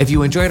 If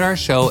you enjoyed our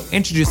show,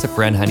 introduce a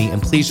friend, honey,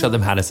 and please show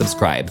them how to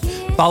subscribe.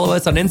 Follow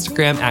us on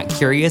Instagram at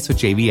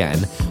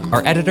CuriousWithJVN.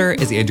 Our editor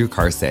is Andrew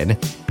Carson.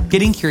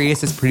 Getting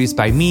Curious is produced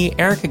by me,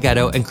 Erica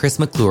Ghetto, and Chris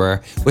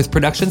McClure, with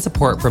production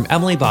support from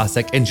Emily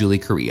Bosick and Julie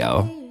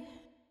Carrillo.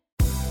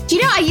 Do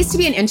you know I used to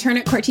be an intern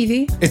at Court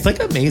TV? It's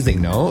like amazing,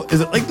 no?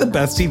 Is it like the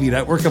best TV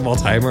network of all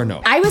time or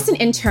no? I was an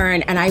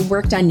intern and I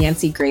worked on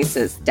Nancy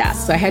Grace's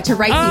desk. So I had to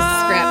write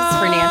these scripts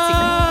for Nancy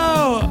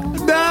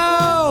Grace.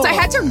 No! So I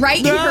had to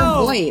write in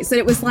her voice. And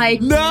it was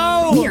like,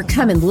 no! We are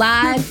coming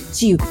live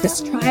to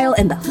this trial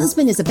and the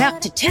husband is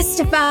about to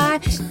testify.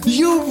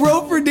 You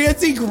wrote for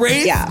Nancy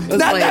Grace? Yeah.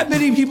 Not that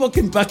many people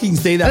can fucking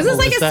say that. This is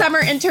like a summer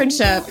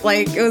internship.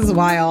 Like, it was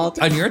wild.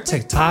 On your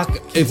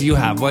TikTok, if you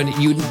have one,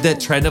 the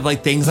trend of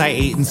like things I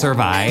ate and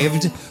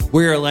survived,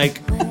 where you're like,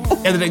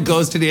 and then it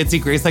goes to Nancy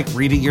Grace like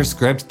reading your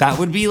script, that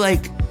would be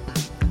like